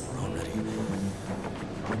victory were already...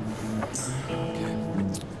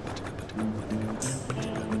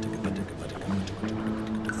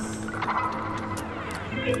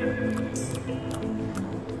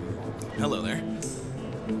 Hello there.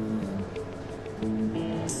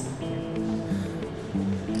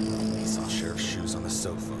 He saw Sheriff's shoes on the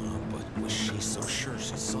sofa, but was she so sure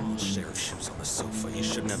she saw Sheriff's shoes on the sofa? You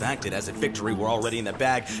shouldn't have acted as if victory were already in the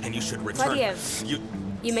bag, and you should return. Vladiev,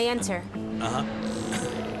 you may enter. Uh-huh.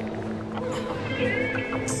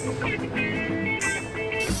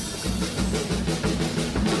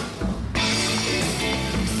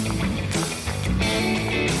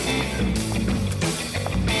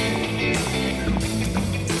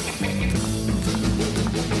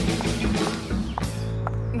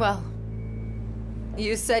 Well,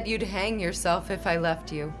 you said you'd hang yourself if I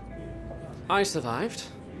left you. I survived,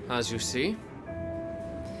 as you see.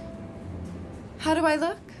 How do I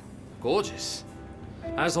look? Gorgeous.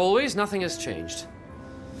 As always, nothing has changed.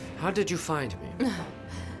 How did you find me?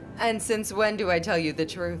 And since when do I tell you the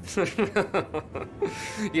truth?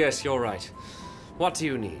 Yes, you're right. What do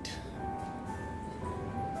you need?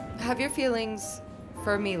 Have your feelings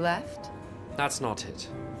for me left? That's not it.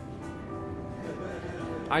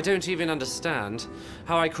 I don't even understand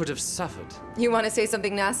how I could have suffered. You want to say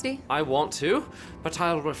something nasty? I want to, but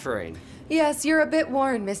I'll refrain. Yes, you're a bit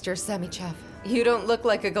worn, Mr. Semichev. You don't look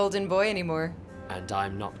like a golden boy anymore. And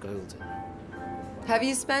I'm not golden. Have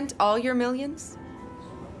you spent all your millions?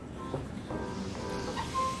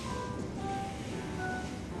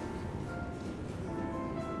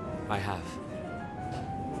 I have.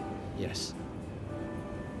 Yes.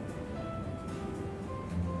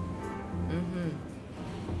 Mm-hmm.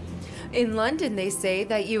 In London, they say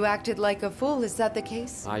that you acted like a fool. Is that the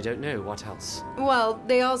case? I don't know. What else? Well,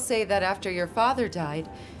 they all say that after your father died,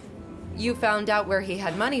 you found out where he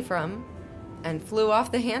had money from and flew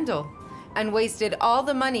off the handle and wasted all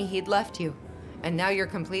the money he'd left you. And now you're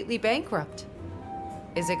completely bankrupt.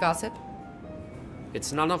 Is it gossip?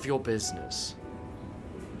 It's none of your business.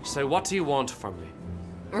 So what do you want from me?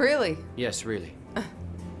 Really? Yes, really.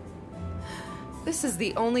 This is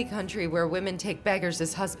the only country where women take beggars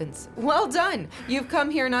as husbands. Well done! You've come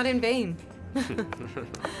here not in vain.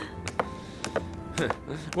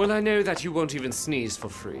 Well, I know that you won't even sneeze for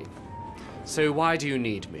free. So why do you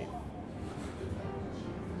need me?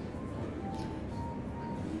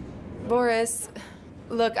 Boris,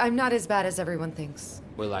 look, I'm not as bad as everyone thinks.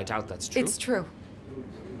 Well, I doubt that's true. It's true.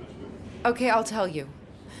 Okay, I'll tell you.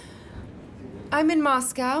 I'm in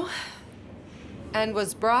Moscow and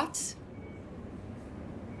was brought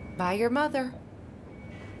by your mother.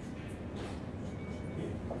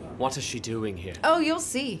 What is she doing here? Oh, you'll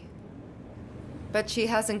see. But she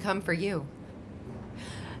hasn't come for you.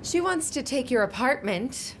 She wants to take your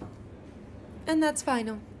apartment, and that's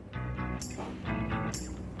final.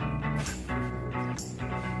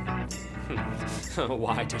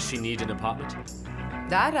 Why does she need an apartment?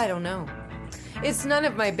 That I don't know. It's none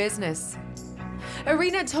of my business.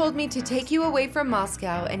 Irina told me to take you away from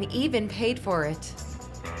Moscow and even paid for it.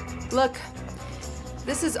 Look,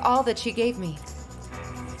 this is all that she gave me.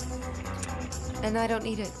 And I don't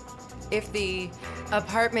need it. If the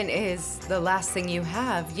apartment is the last thing you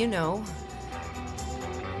have, you know.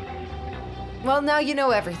 Well, now you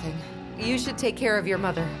know everything. You should take care of your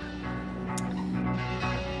mother.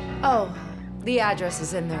 Oh, the address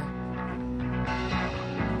is in there.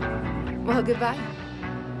 Well, goodbye.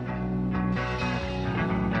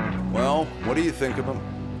 Well, what do you think of him?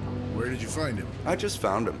 Where did you find him? I just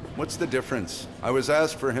found him. What's the difference? I was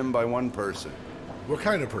asked for him by one person. What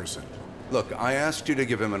kind of person? Look, I asked you to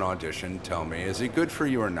give him an audition. Tell me, is he good for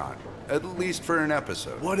you or not? At least for an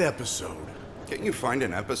episode. What episode? Can't you find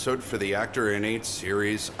an episode for the actor in 8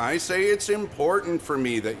 series? I say it's important for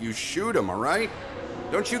me that you shoot him, all right?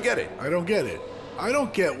 Don't you get it? I don't get it. I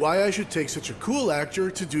don't get why I should take such a cool actor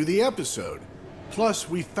to do the episode. Plus,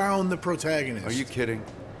 we found the protagonist. Are you kidding?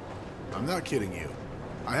 I'm not kidding you.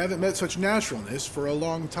 I haven't met such naturalness for a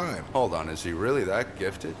long time. Hold on, is he really that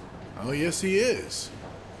gifted? Oh, yes, he is.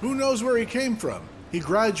 Who knows where he came from? He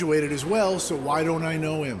graduated as well, so why don't I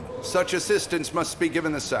know him? Such assistants must be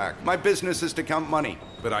given the sack. My business is to count money.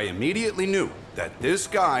 But I immediately knew that this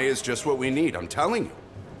guy is just what we need, I'm telling you.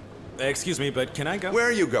 Excuse me, but can I go? Where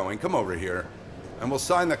are you going? Come over here, and we'll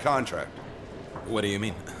sign the contract. What do you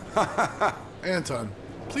mean? Anton,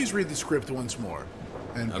 please read the script once more,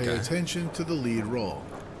 and pay attention to the lead role.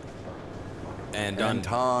 And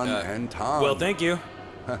Anton. Well, thank you.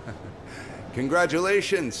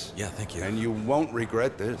 Congratulations. Yeah, thank you. And you won't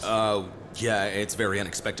regret this. Yeah, it's very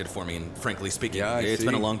unexpected for me, and frankly speaking, Yeah, it's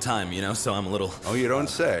been a long time, you know, so I'm a little... Oh, you don't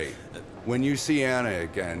say. When you see Anna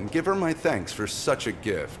again, give her my thanks for such a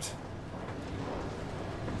gift.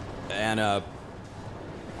 Anna...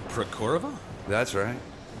 Prokhorova? That's right.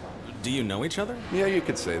 Do you know each other? Yeah, you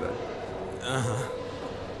could say that. Uh-huh.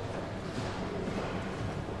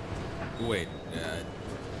 Wait,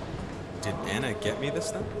 did Anna get me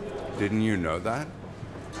this then? Didn't you know that?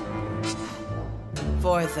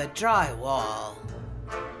 For the drywall.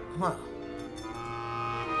 Huh.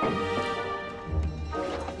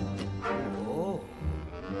 Oh.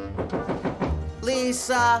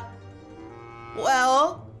 Lisa?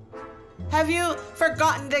 Well? Have you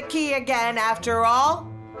forgotten the key again after all?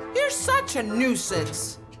 You're such a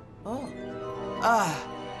nuisance. Oh.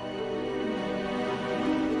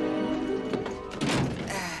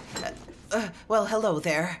 Well, hello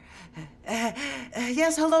there.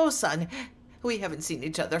 Yes, hello, son. We haven't seen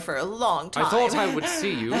each other for a long time. I thought I would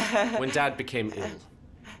see you when Dad became ill.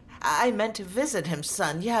 I meant to visit him,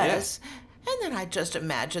 son, yes. And then I just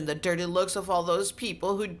imagined the dirty looks of all those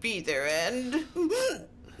people who'd be there, and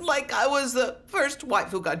like I was the first wife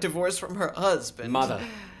who got divorced from her husband. Mother,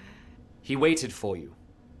 he waited for you.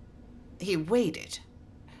 He waited.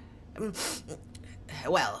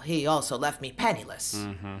 Well, he also left me penniless.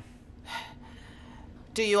 Mm-hmm.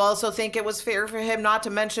 Do you also think it was fair for him not to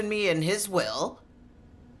mention me in his will?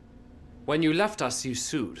 When you left us, you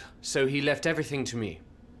sued, so he left everything to me.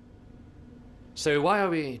 So why are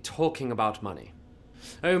we talking about money?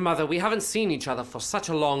 Oh, Mother, we haven't seen each other for such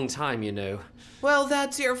a long time, you know. Well,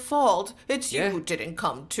 that's your fault. It's you who didn't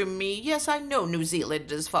come to me. Yes, I know New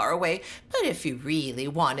Zealand is far away, but if you really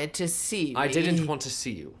wanted to see me... I didn't want to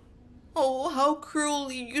see you. Oh, how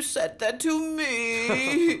cruelly you said that to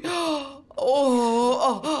me.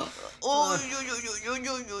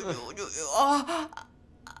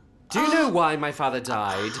 Do you know why my father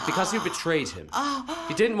died? Because you betrayed him.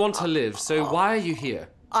 He didn't want to live, so why are you here?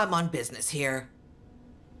 I'm on business here.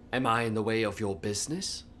 Am I in the way of your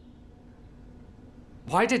business?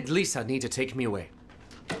 Why did Lisa need to take me away?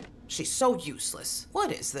 She's so useless.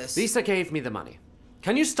 What is this? Lisa gave me the money.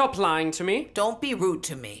 Can you stop lying to me? Don't be rude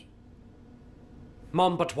to me.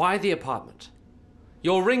 Mom, but why the apartment?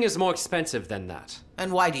 Your ring is more expensive than that.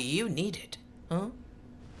 And why do you need it? Huh?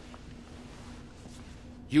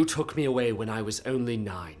 You took me away when I was only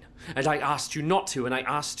 9. And I asked you not to, and I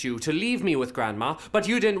asked you to leave me with Grandma, but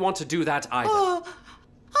you didn't want to do that either.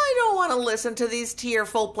 I don't want to listen to these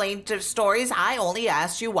tearful, plaintive stories. I only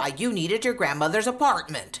asked you why you needed your grandmother's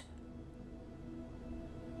apartment.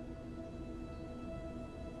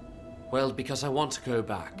 Well, because I want to go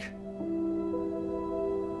back.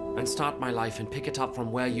 And start my life and pick it up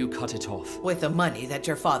from where you cut it off. With the money that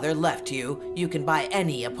your father left you, you can buy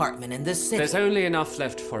any apartment in this city. There's only enough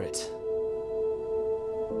left for it.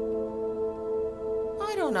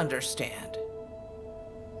 I don't understand.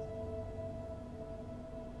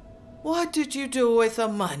 What did you do with the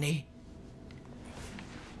money?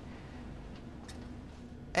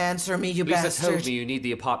 Answer me, you Lisa bastard. told me you need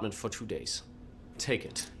the apartment for 2 days. Take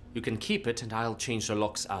it. You can keep it and I'll change the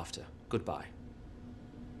locks after. Goodbye.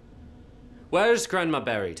 Where's Grandma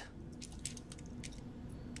buried?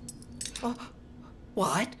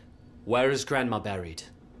 What? Where is Grandma buried?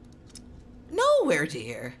 Nowhere,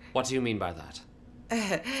 dear. What do you mean by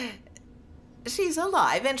that? She's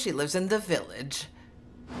alive and she lives in the village.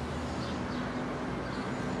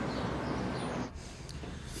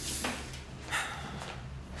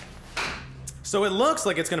 So it looks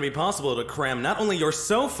like it's going to be possible to cram not only your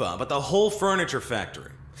sofa, but the whole furniture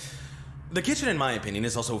factory. The kitchen, in my opinion,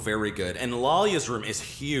 is also very good, and Lalia's room is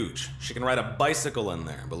huge. She can ride a bicycle in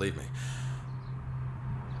there, believe me.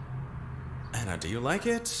 Anna, do you like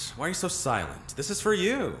it? Why are you so silent? This is for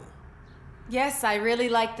you. Yes, I really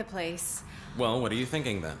like the place. Well, what are you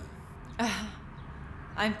thinking then?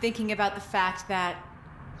 I'm thinking about the fact that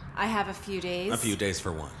I have a few days. A few days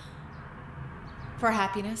for what? For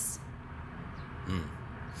happiness.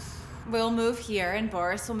 We'll move here, and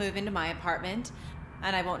Boris will move into my apartment,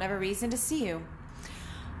 and I won't have a reason to see you.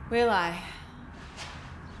 Will I?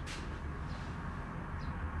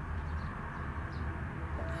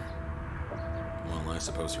 Well, I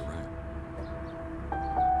suppose you're right.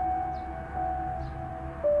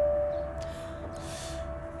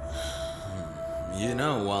 You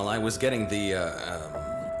know, while I was getting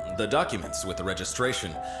the documents with the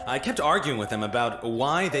registration, I kept arguing with them about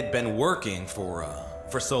why they'd been working for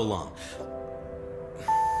so long.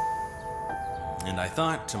 And I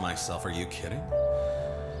thought to myself, are you kidding?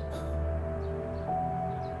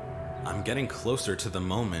 I'm getting closer to the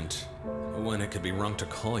moment when it could be wrong to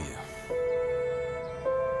call you.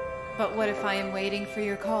 But what if I am waiting for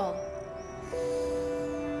your call?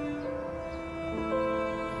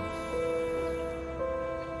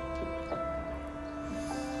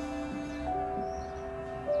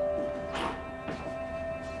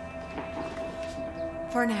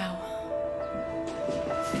 For now.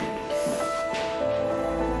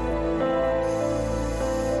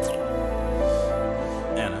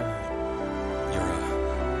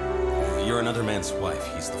 You're another man's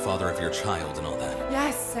wife. He's the father of your child and all that.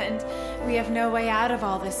 Yes, and we have no way out of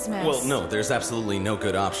all this mess. Well, no, there's absolutely no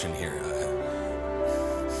good option here.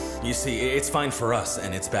 You see, it's fine for us,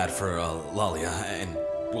 and it's bad for Lalia, and,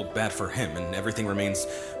 well, bad for him, and everything remains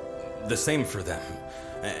the same for them.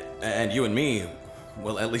 And you and me,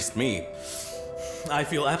 well, at least me, I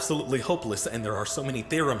feel absolutely hopeless, and there are so many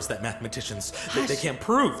theorems that mathematicians, they can't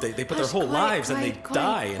prove. They put their whole lives, and they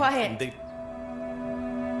die, and they...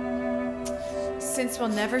 Since we'll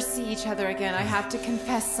never see each other again, I have to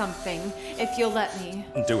confess something, if you'll let me.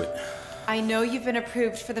 Do it. I know you've been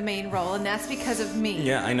approved for the main role, and that's because of me.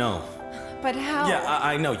 Yeah, I know. But how? Yeah,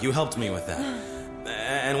 I know. You helped me with that.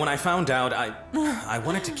 And when I found out, I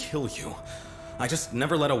wanted to kill you. I just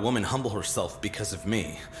never let a woman humble herself because of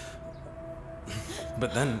me.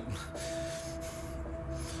 But then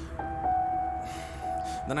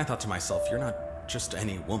I thought to myself, you're not just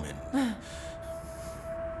any woman.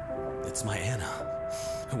 It's my Anna,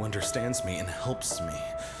 who understands me and helps me.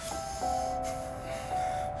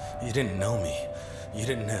 You didn't know me. You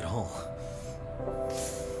didn't at all.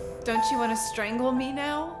 Don't you want to strangle me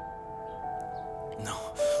now? No.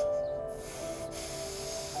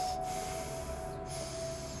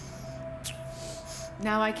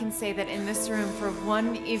 Now I can say that in this room for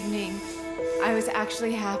one evening, I was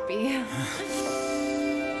actually happy.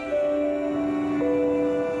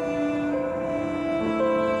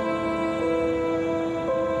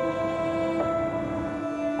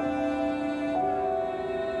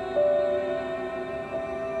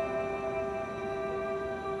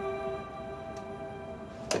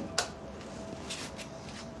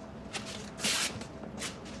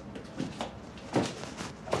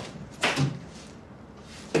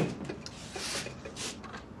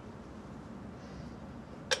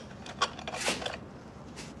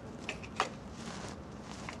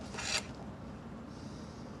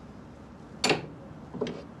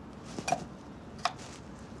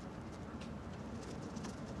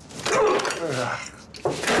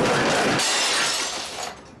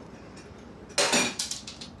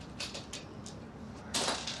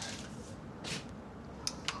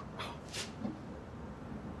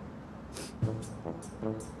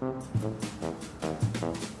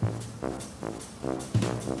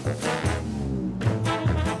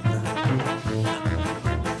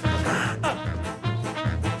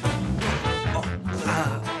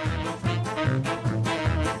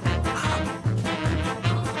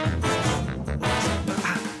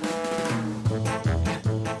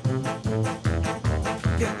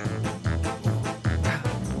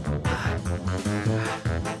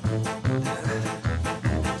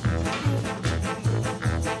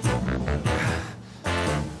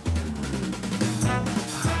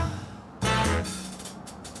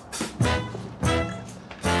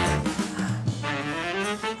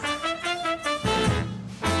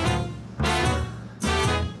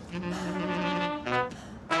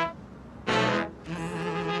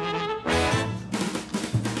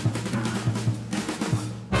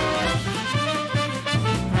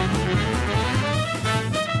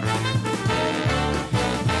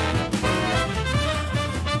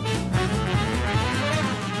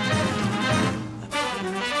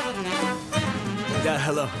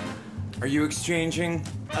 Hello. Are you exchanging?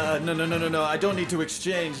 No. I don't need to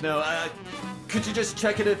exchange, no. Could you just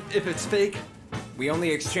check it if it's fake? We only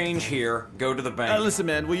exchange here. Go to the bank. Listen,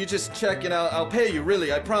 man, will you just check and I'll pay you,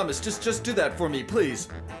 really, I promise. Just do that for me, please.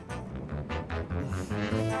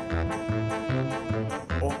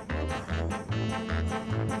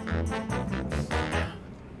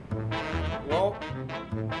 Well,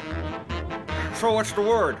 so what's the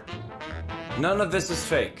word? None of this is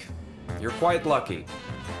fake. You're quite lucky.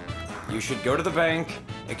 You should go to the bank,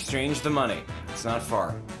 exchange the money. It's not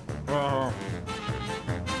far.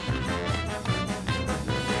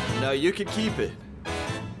 No, you can keep it.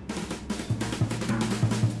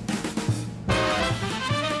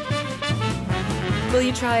 Will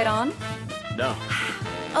you try it on? No.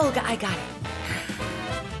 Olga, I got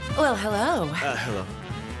it. Well, hello. Hello.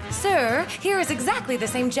 Sir, here is exactly the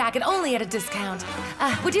same jacket, only at a discount.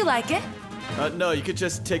 Would you like it? No, you could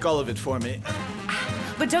just take all of it for me.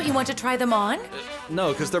 But don't you want to try them on?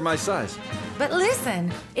 No, because they're my size. But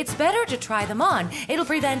listen, it's better to try them on. It'll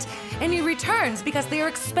prevent any returns because they're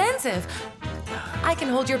expensive. I can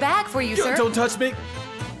hold your bag for you, sir. Don't touch me.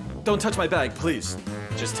 Don't touch my bag, please.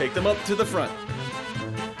 Just take them up to the front.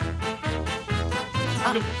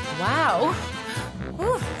 Wow.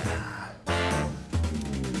 Ooh.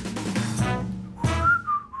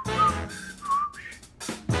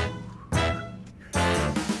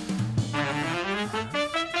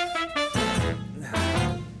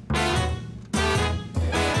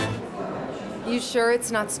 You sure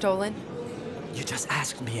it's not stolen? You just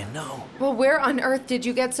asked me and no. Well, where on earth did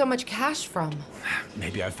you get so much cash from?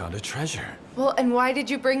 Maybe I found a treasure. Well, and why did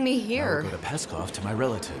you bring me here? I'll go to Peskov to my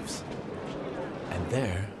relatives. And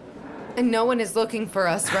there... And no one is looking for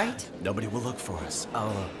us, right? Nobody will look for us.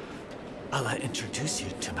 I'll introduce you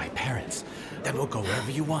to my parents. Then we'll go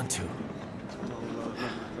wherever you want to.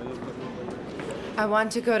 I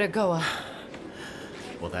want to go to Goa.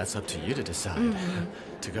 Well, that's up to you to decide.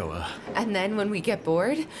 To Goa. And then when we get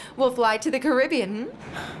bored, we'll fly to the Caribbean.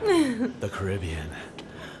 The Caribbean.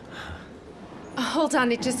 Hold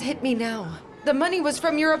on, it just hit me now. The money was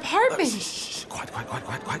from your apartment. Shh, quiet.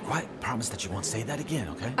 Promise that you won't say that again,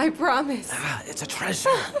 okay? I promise. It's a treasure.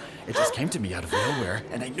 It just came to me out of nowhere,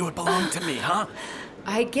 and I knew it belonged to me, huh?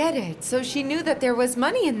 I get it. So she knew that there was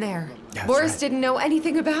money in there. That's Boris right. didn't know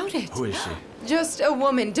anything about it. Who is she? Just a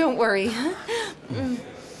woman, don't worry.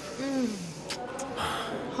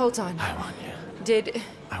 Hold on. I want you.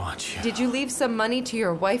 I want you. Did you leave some money to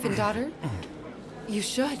your wife and daughter? You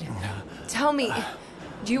should. Tell me,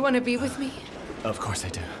 do you want to be with me? Of course I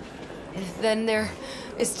do. Then there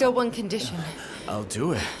is still one condition. I'll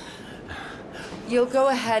do it. You'll go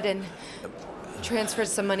ahead and transfer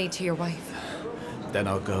some money to your wife. Then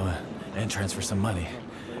I'll go and transfer some money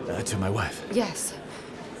to my wife. Yes.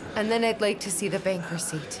 And then I'd like to see the bank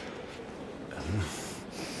receipt.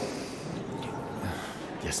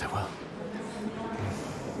 Yes, I will.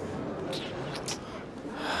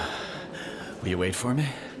 Will you wait for me?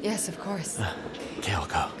 Yes, of course. Okay, I'll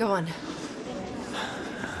go. Go on.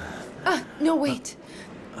 No, wait.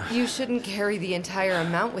 You shouldn't carry the entire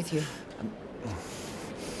amount with you.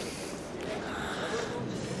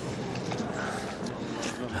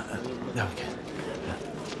 Okay.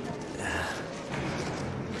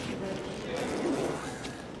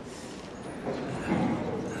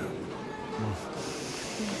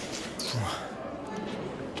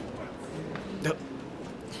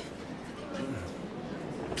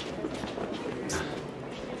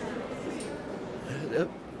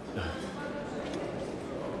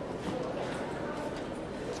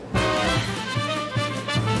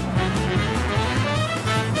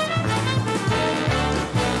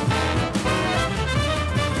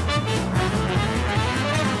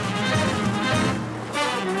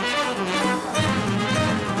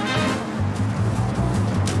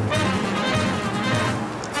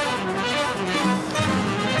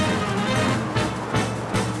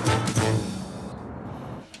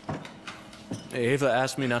 Ava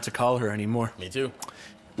asked me not to call her anymore. Me too.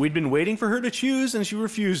 We'd been waiting for her to choose, and she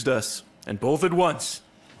refused us. And both at once.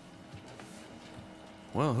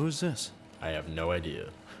 Well, who's this? I have no idea.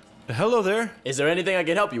 Hello there. Is there anything I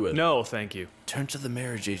can help you with? No, thank you. Turn to the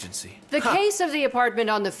marriage agency. The case of the apartment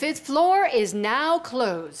on the 5th floor is now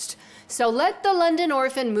closed. So let the London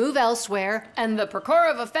orphan move elsewhere, and the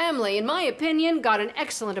Prokhorova family, in my opinion, got an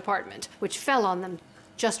excellent apartment, which fell on them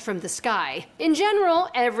just from the sky. In general,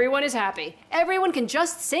 everyone is happy. Everyone can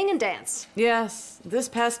just sing and dance. Yes, this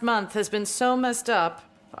past month has been so messed up.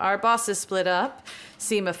 Our bosses split up.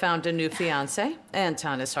 Seema found a new fiancé.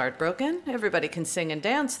 Anton is heartbroken. Everybody can sing and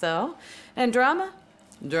dance, though. And drama?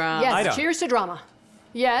 Drama. Yes, Ida. cheers to drama.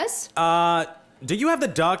 Yes? Do you have the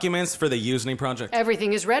documents for the Usni project?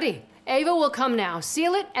 Everything is ready. Ava will come now.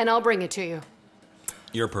 Seal it, and I'll bring it to you.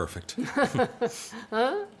 You're perfect.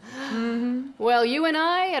 Huh? Well, you and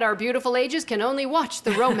I, at our beautiful ages, can only watch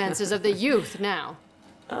the romances of the youth now.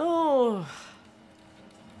 Oh.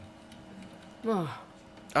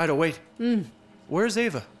 Ida, wait. Where's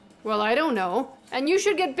Ava? Well, I don't know. And you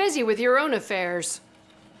should get busy with your own affairs.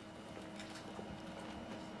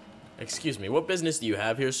 Excuse me, what business do you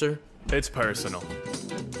have here, sir? It's personal.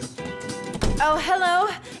 Oh, hello.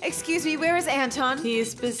 Excuse me, where is Anton?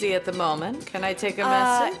 He's busy at the moment. Can I take a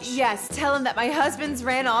message? Yes, tell him that my husband's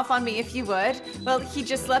ran off on me if you would. Well, he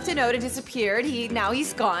just left a note and disappeared. Now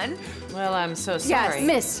he's gone. Well, I'm so sorry. Yes,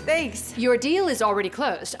 miss. Thanks. Your deal is already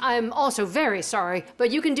closed. I'm also very sorry,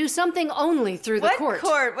 but you can do something only through the court.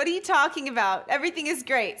 What court? What are you talking about? Everything is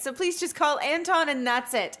great, so please just call Anton and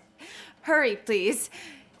that's it. Hurry, please.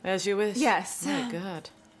 As you wish. Yes. My God.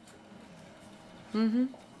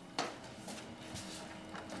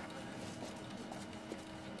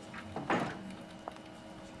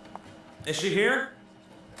 Is she here?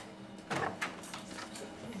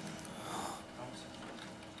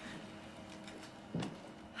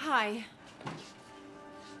 Hi.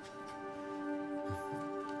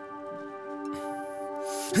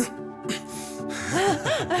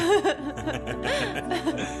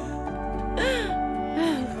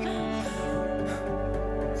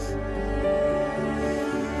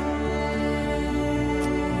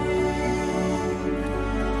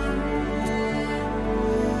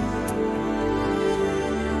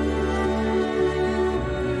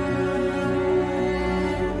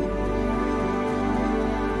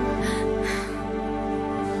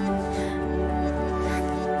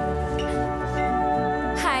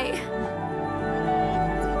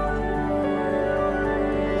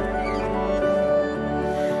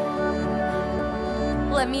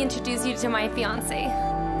 Let me introduce you to my fiance.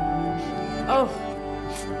 Oh,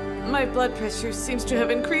 my blood pressure seems to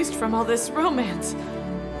have increased from all this romance.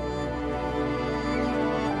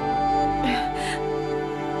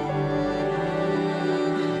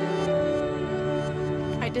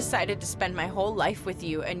 decided to spend my whole life with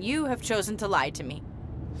you, and you have chosen to lie to me.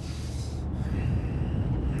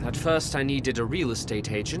 At first, I needed a real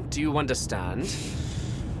estate agent, do you understand?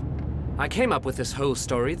 I came up with this whole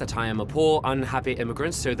story that I am a poor, unhappy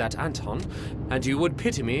immigrant so that Anton and you would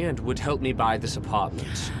pity me and would help me buy this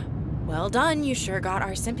apartment. Well done, you sure got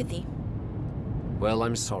our sympathy. Well,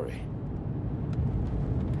 I'm sorry.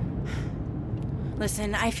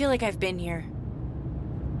 Listen, I feel like I've been here.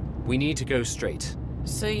 We need to go straight.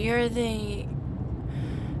 So you're the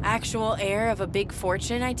actual heir of a big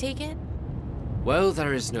fortune, I take it? Well,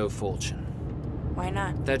 there is no fortune. Why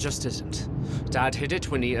not? There just isn't. Dad hid it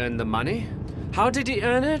when he earned the money. How did he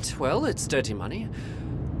earn it? Well, it's dirty money.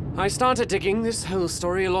 I started digging this whole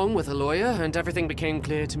story along with a lawyer, and everything became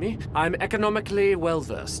clear to me. I'm economically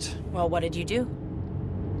well-versed. Well, what did you do?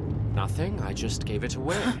 Nothing. I just gave it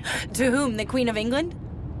away. To whom? The Queen of England?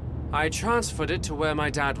 I transferred it to where my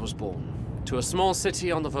dad was born. To a small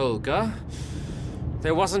city on the Volga.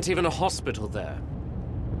 There wasn't even a hospital there.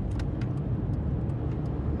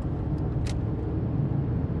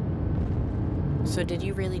 So did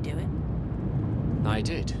you really do it? I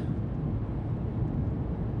did.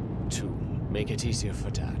 To make it easier for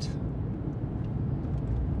Dad.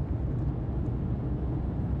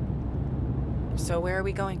 So where are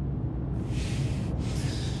we going?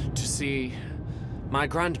 To see my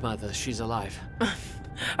grandmother. She's alive.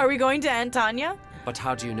 Are we going to Antanya? But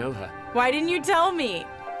how do you know her? Why didn't you tell me?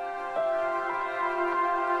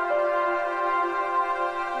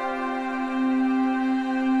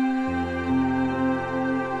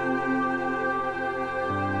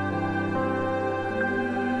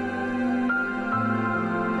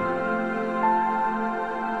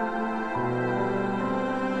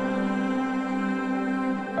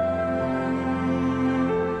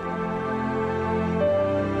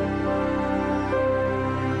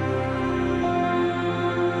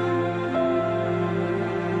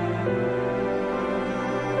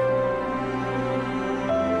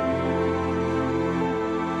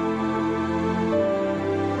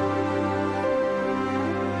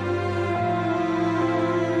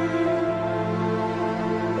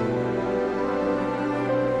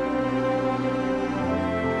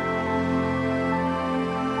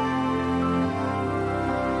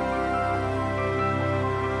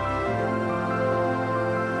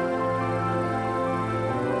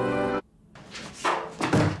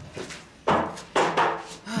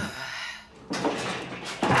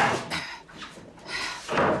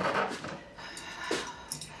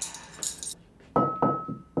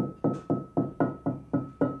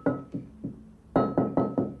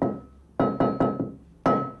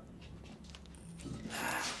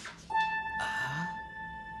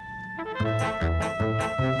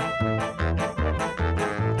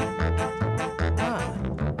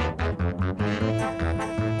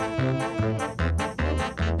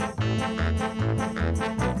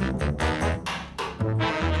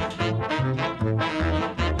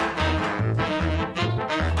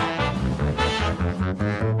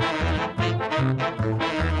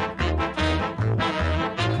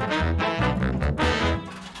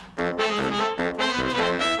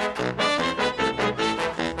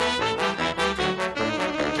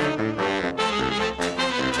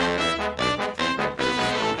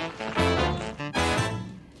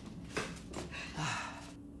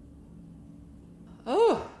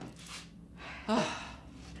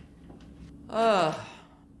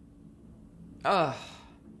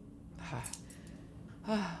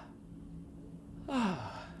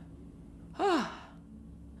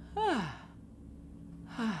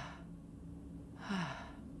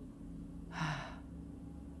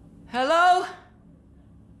 Hello?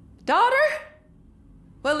 Daughter?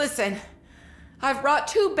 Well, listen. I've brought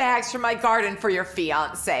 2 bags from my garden for your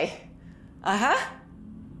fiancé. Uh-huh.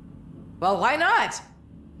 Well, why not?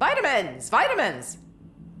 Vitamins, vitamins.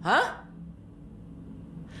 Huh?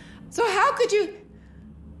 So how could you,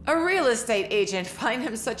 a real estate agent, find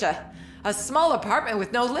him such a small apartment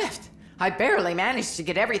with no lift? I barely managed to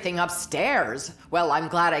get everything upstairs. Well, I'm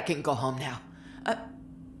glad I can go home now.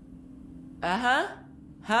 Uh-huh.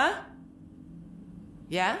 Huh?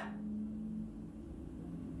 Yeah?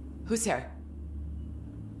 Who's there?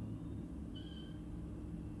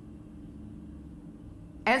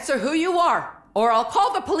 Answer who you are, or I'll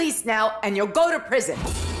call the police now and you'll go to prison.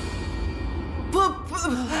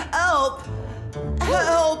 Help!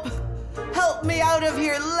 Help! Help me out of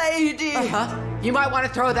here, lady! Uh-huh. You might want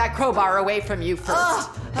to throw that crowbar away from you first.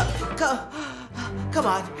 Come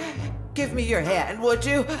on. Give me your hand, would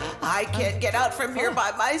you? I can't get out from here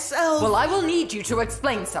by myself. Well, I will need you to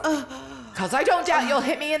explain something. Because I don't doubt you'll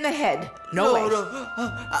hit me in the head. No way.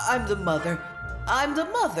 I'm the mother. I'm the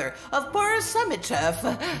mother of Boris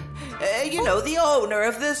Samitchev. You know, the owner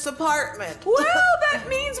of this apartment. Well, that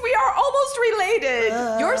means we are almost related.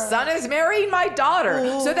 Your son is marrying my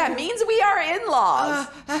daughter, so that means we are in-laws.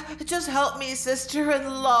 Just help me,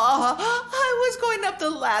 sister-in-law. I was going up the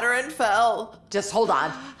ladder and fell. Just hold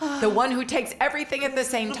on. The one who takes everything at the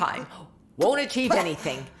same time won't achieve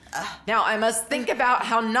anything. Now I must think about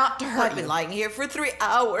how not to hurt I've been lying here for 3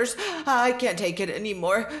 hours. I can't take it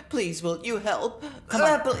anymore. Please, will you help? Come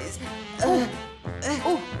on. Please.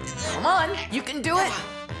 Come on, you can do it.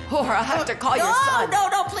 Or I'll have to call your son. No,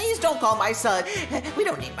 please don't call my son. We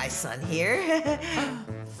don't need my son here.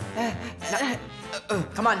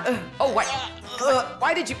 Come on. Oh, what?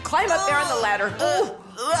 Why did you climb up there on the ladder?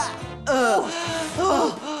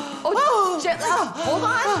 Gently. Hold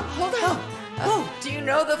on. Do you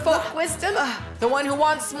know the folk wisdom? The one who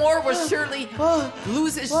wants more will surely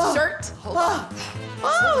lose his shirt. Hold on.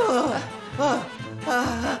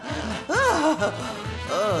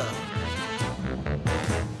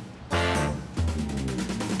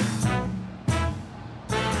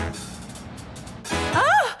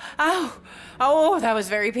 Ow! Oh, that was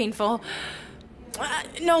very painful.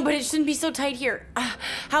 No, but it shouldn't be so tight here.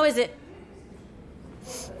 How is it?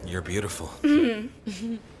 You're beautiful.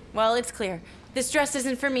 Well, it's clear. This dress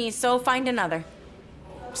isn't for me, so find another.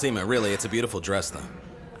 Seema, really, it's a beautiful dress, though.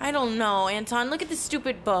 I don't know, Anton. Look at this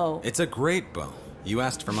stupid bow. It's a great bow. You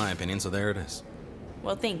asked for my opinion, so there it is.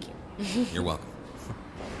 Well, thank you. You're welcome.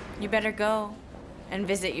 You better go and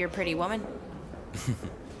visit your pretty woman.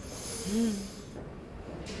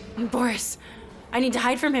 Boris, I need to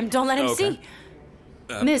hide from him. Don't let him see.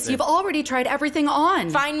 Miss, you've already tried everything on.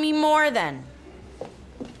 Find me more, then.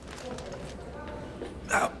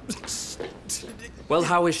 Well,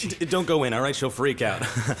 how is she? Don't go in, all right? She'll freak out.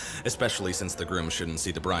 Especially since the groom shouldn't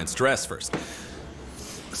see the bride's dress first.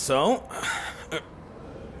 So...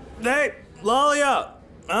 hey, Lalia!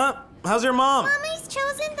 How's your mom? Mommy's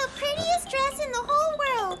chosen the prettiest dress in the whole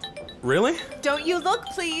world. Really? Don't you look,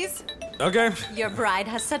 please? Okay. Your bride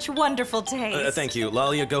has such wonderful taste. Thank you.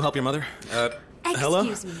 Lalia, go help your mother. Hello?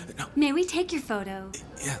 Excuse me. May we take your photo?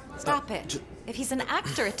 Yeah. Stop it. If he's an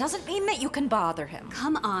actor, it doesn't mean that you can bother him.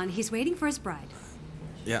 Come on, he's waiting for his bride.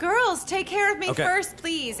 Yeah. Girls, take care of me Okay. first,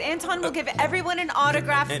 please. Anton will give everyone an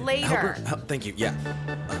autograph And later. Thank you, yeah.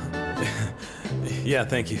 Yeah,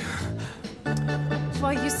 thank you.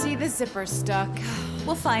 Well, you see, the zipper's stuck.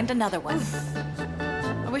 We'll find another one.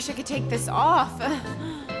 I wish I could take this off.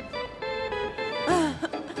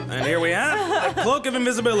 And here we have a cloak of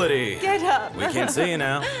invisibility. Get up. We can't see you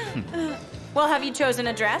now. Well, have you chosen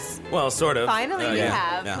a dress? Well, sort of. Finally, we yeah,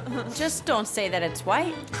 have. Yeah. Just don't say that it's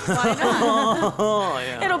white. Oh,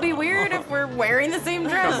 yeah. It'll be weird if we're wearing the same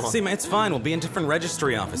dress. See, man, it's fine. We'll be in different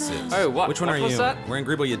registry offices. Oh, what? Which one What are was you? that? We're in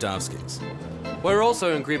Griboyedovsky's. We're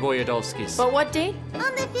also in Griboyedovsky's. But what date? On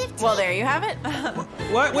the 15th. Well, there you have it.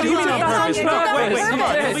 What? What do you mean on purpose? No, wait, Come come on.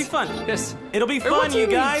 on. It'll be fun. Yes. It'll be Hey, fun, what do you you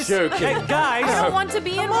mean guys. joking? Hey, guys. I don't want to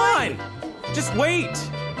be in Come white. on. Just wait.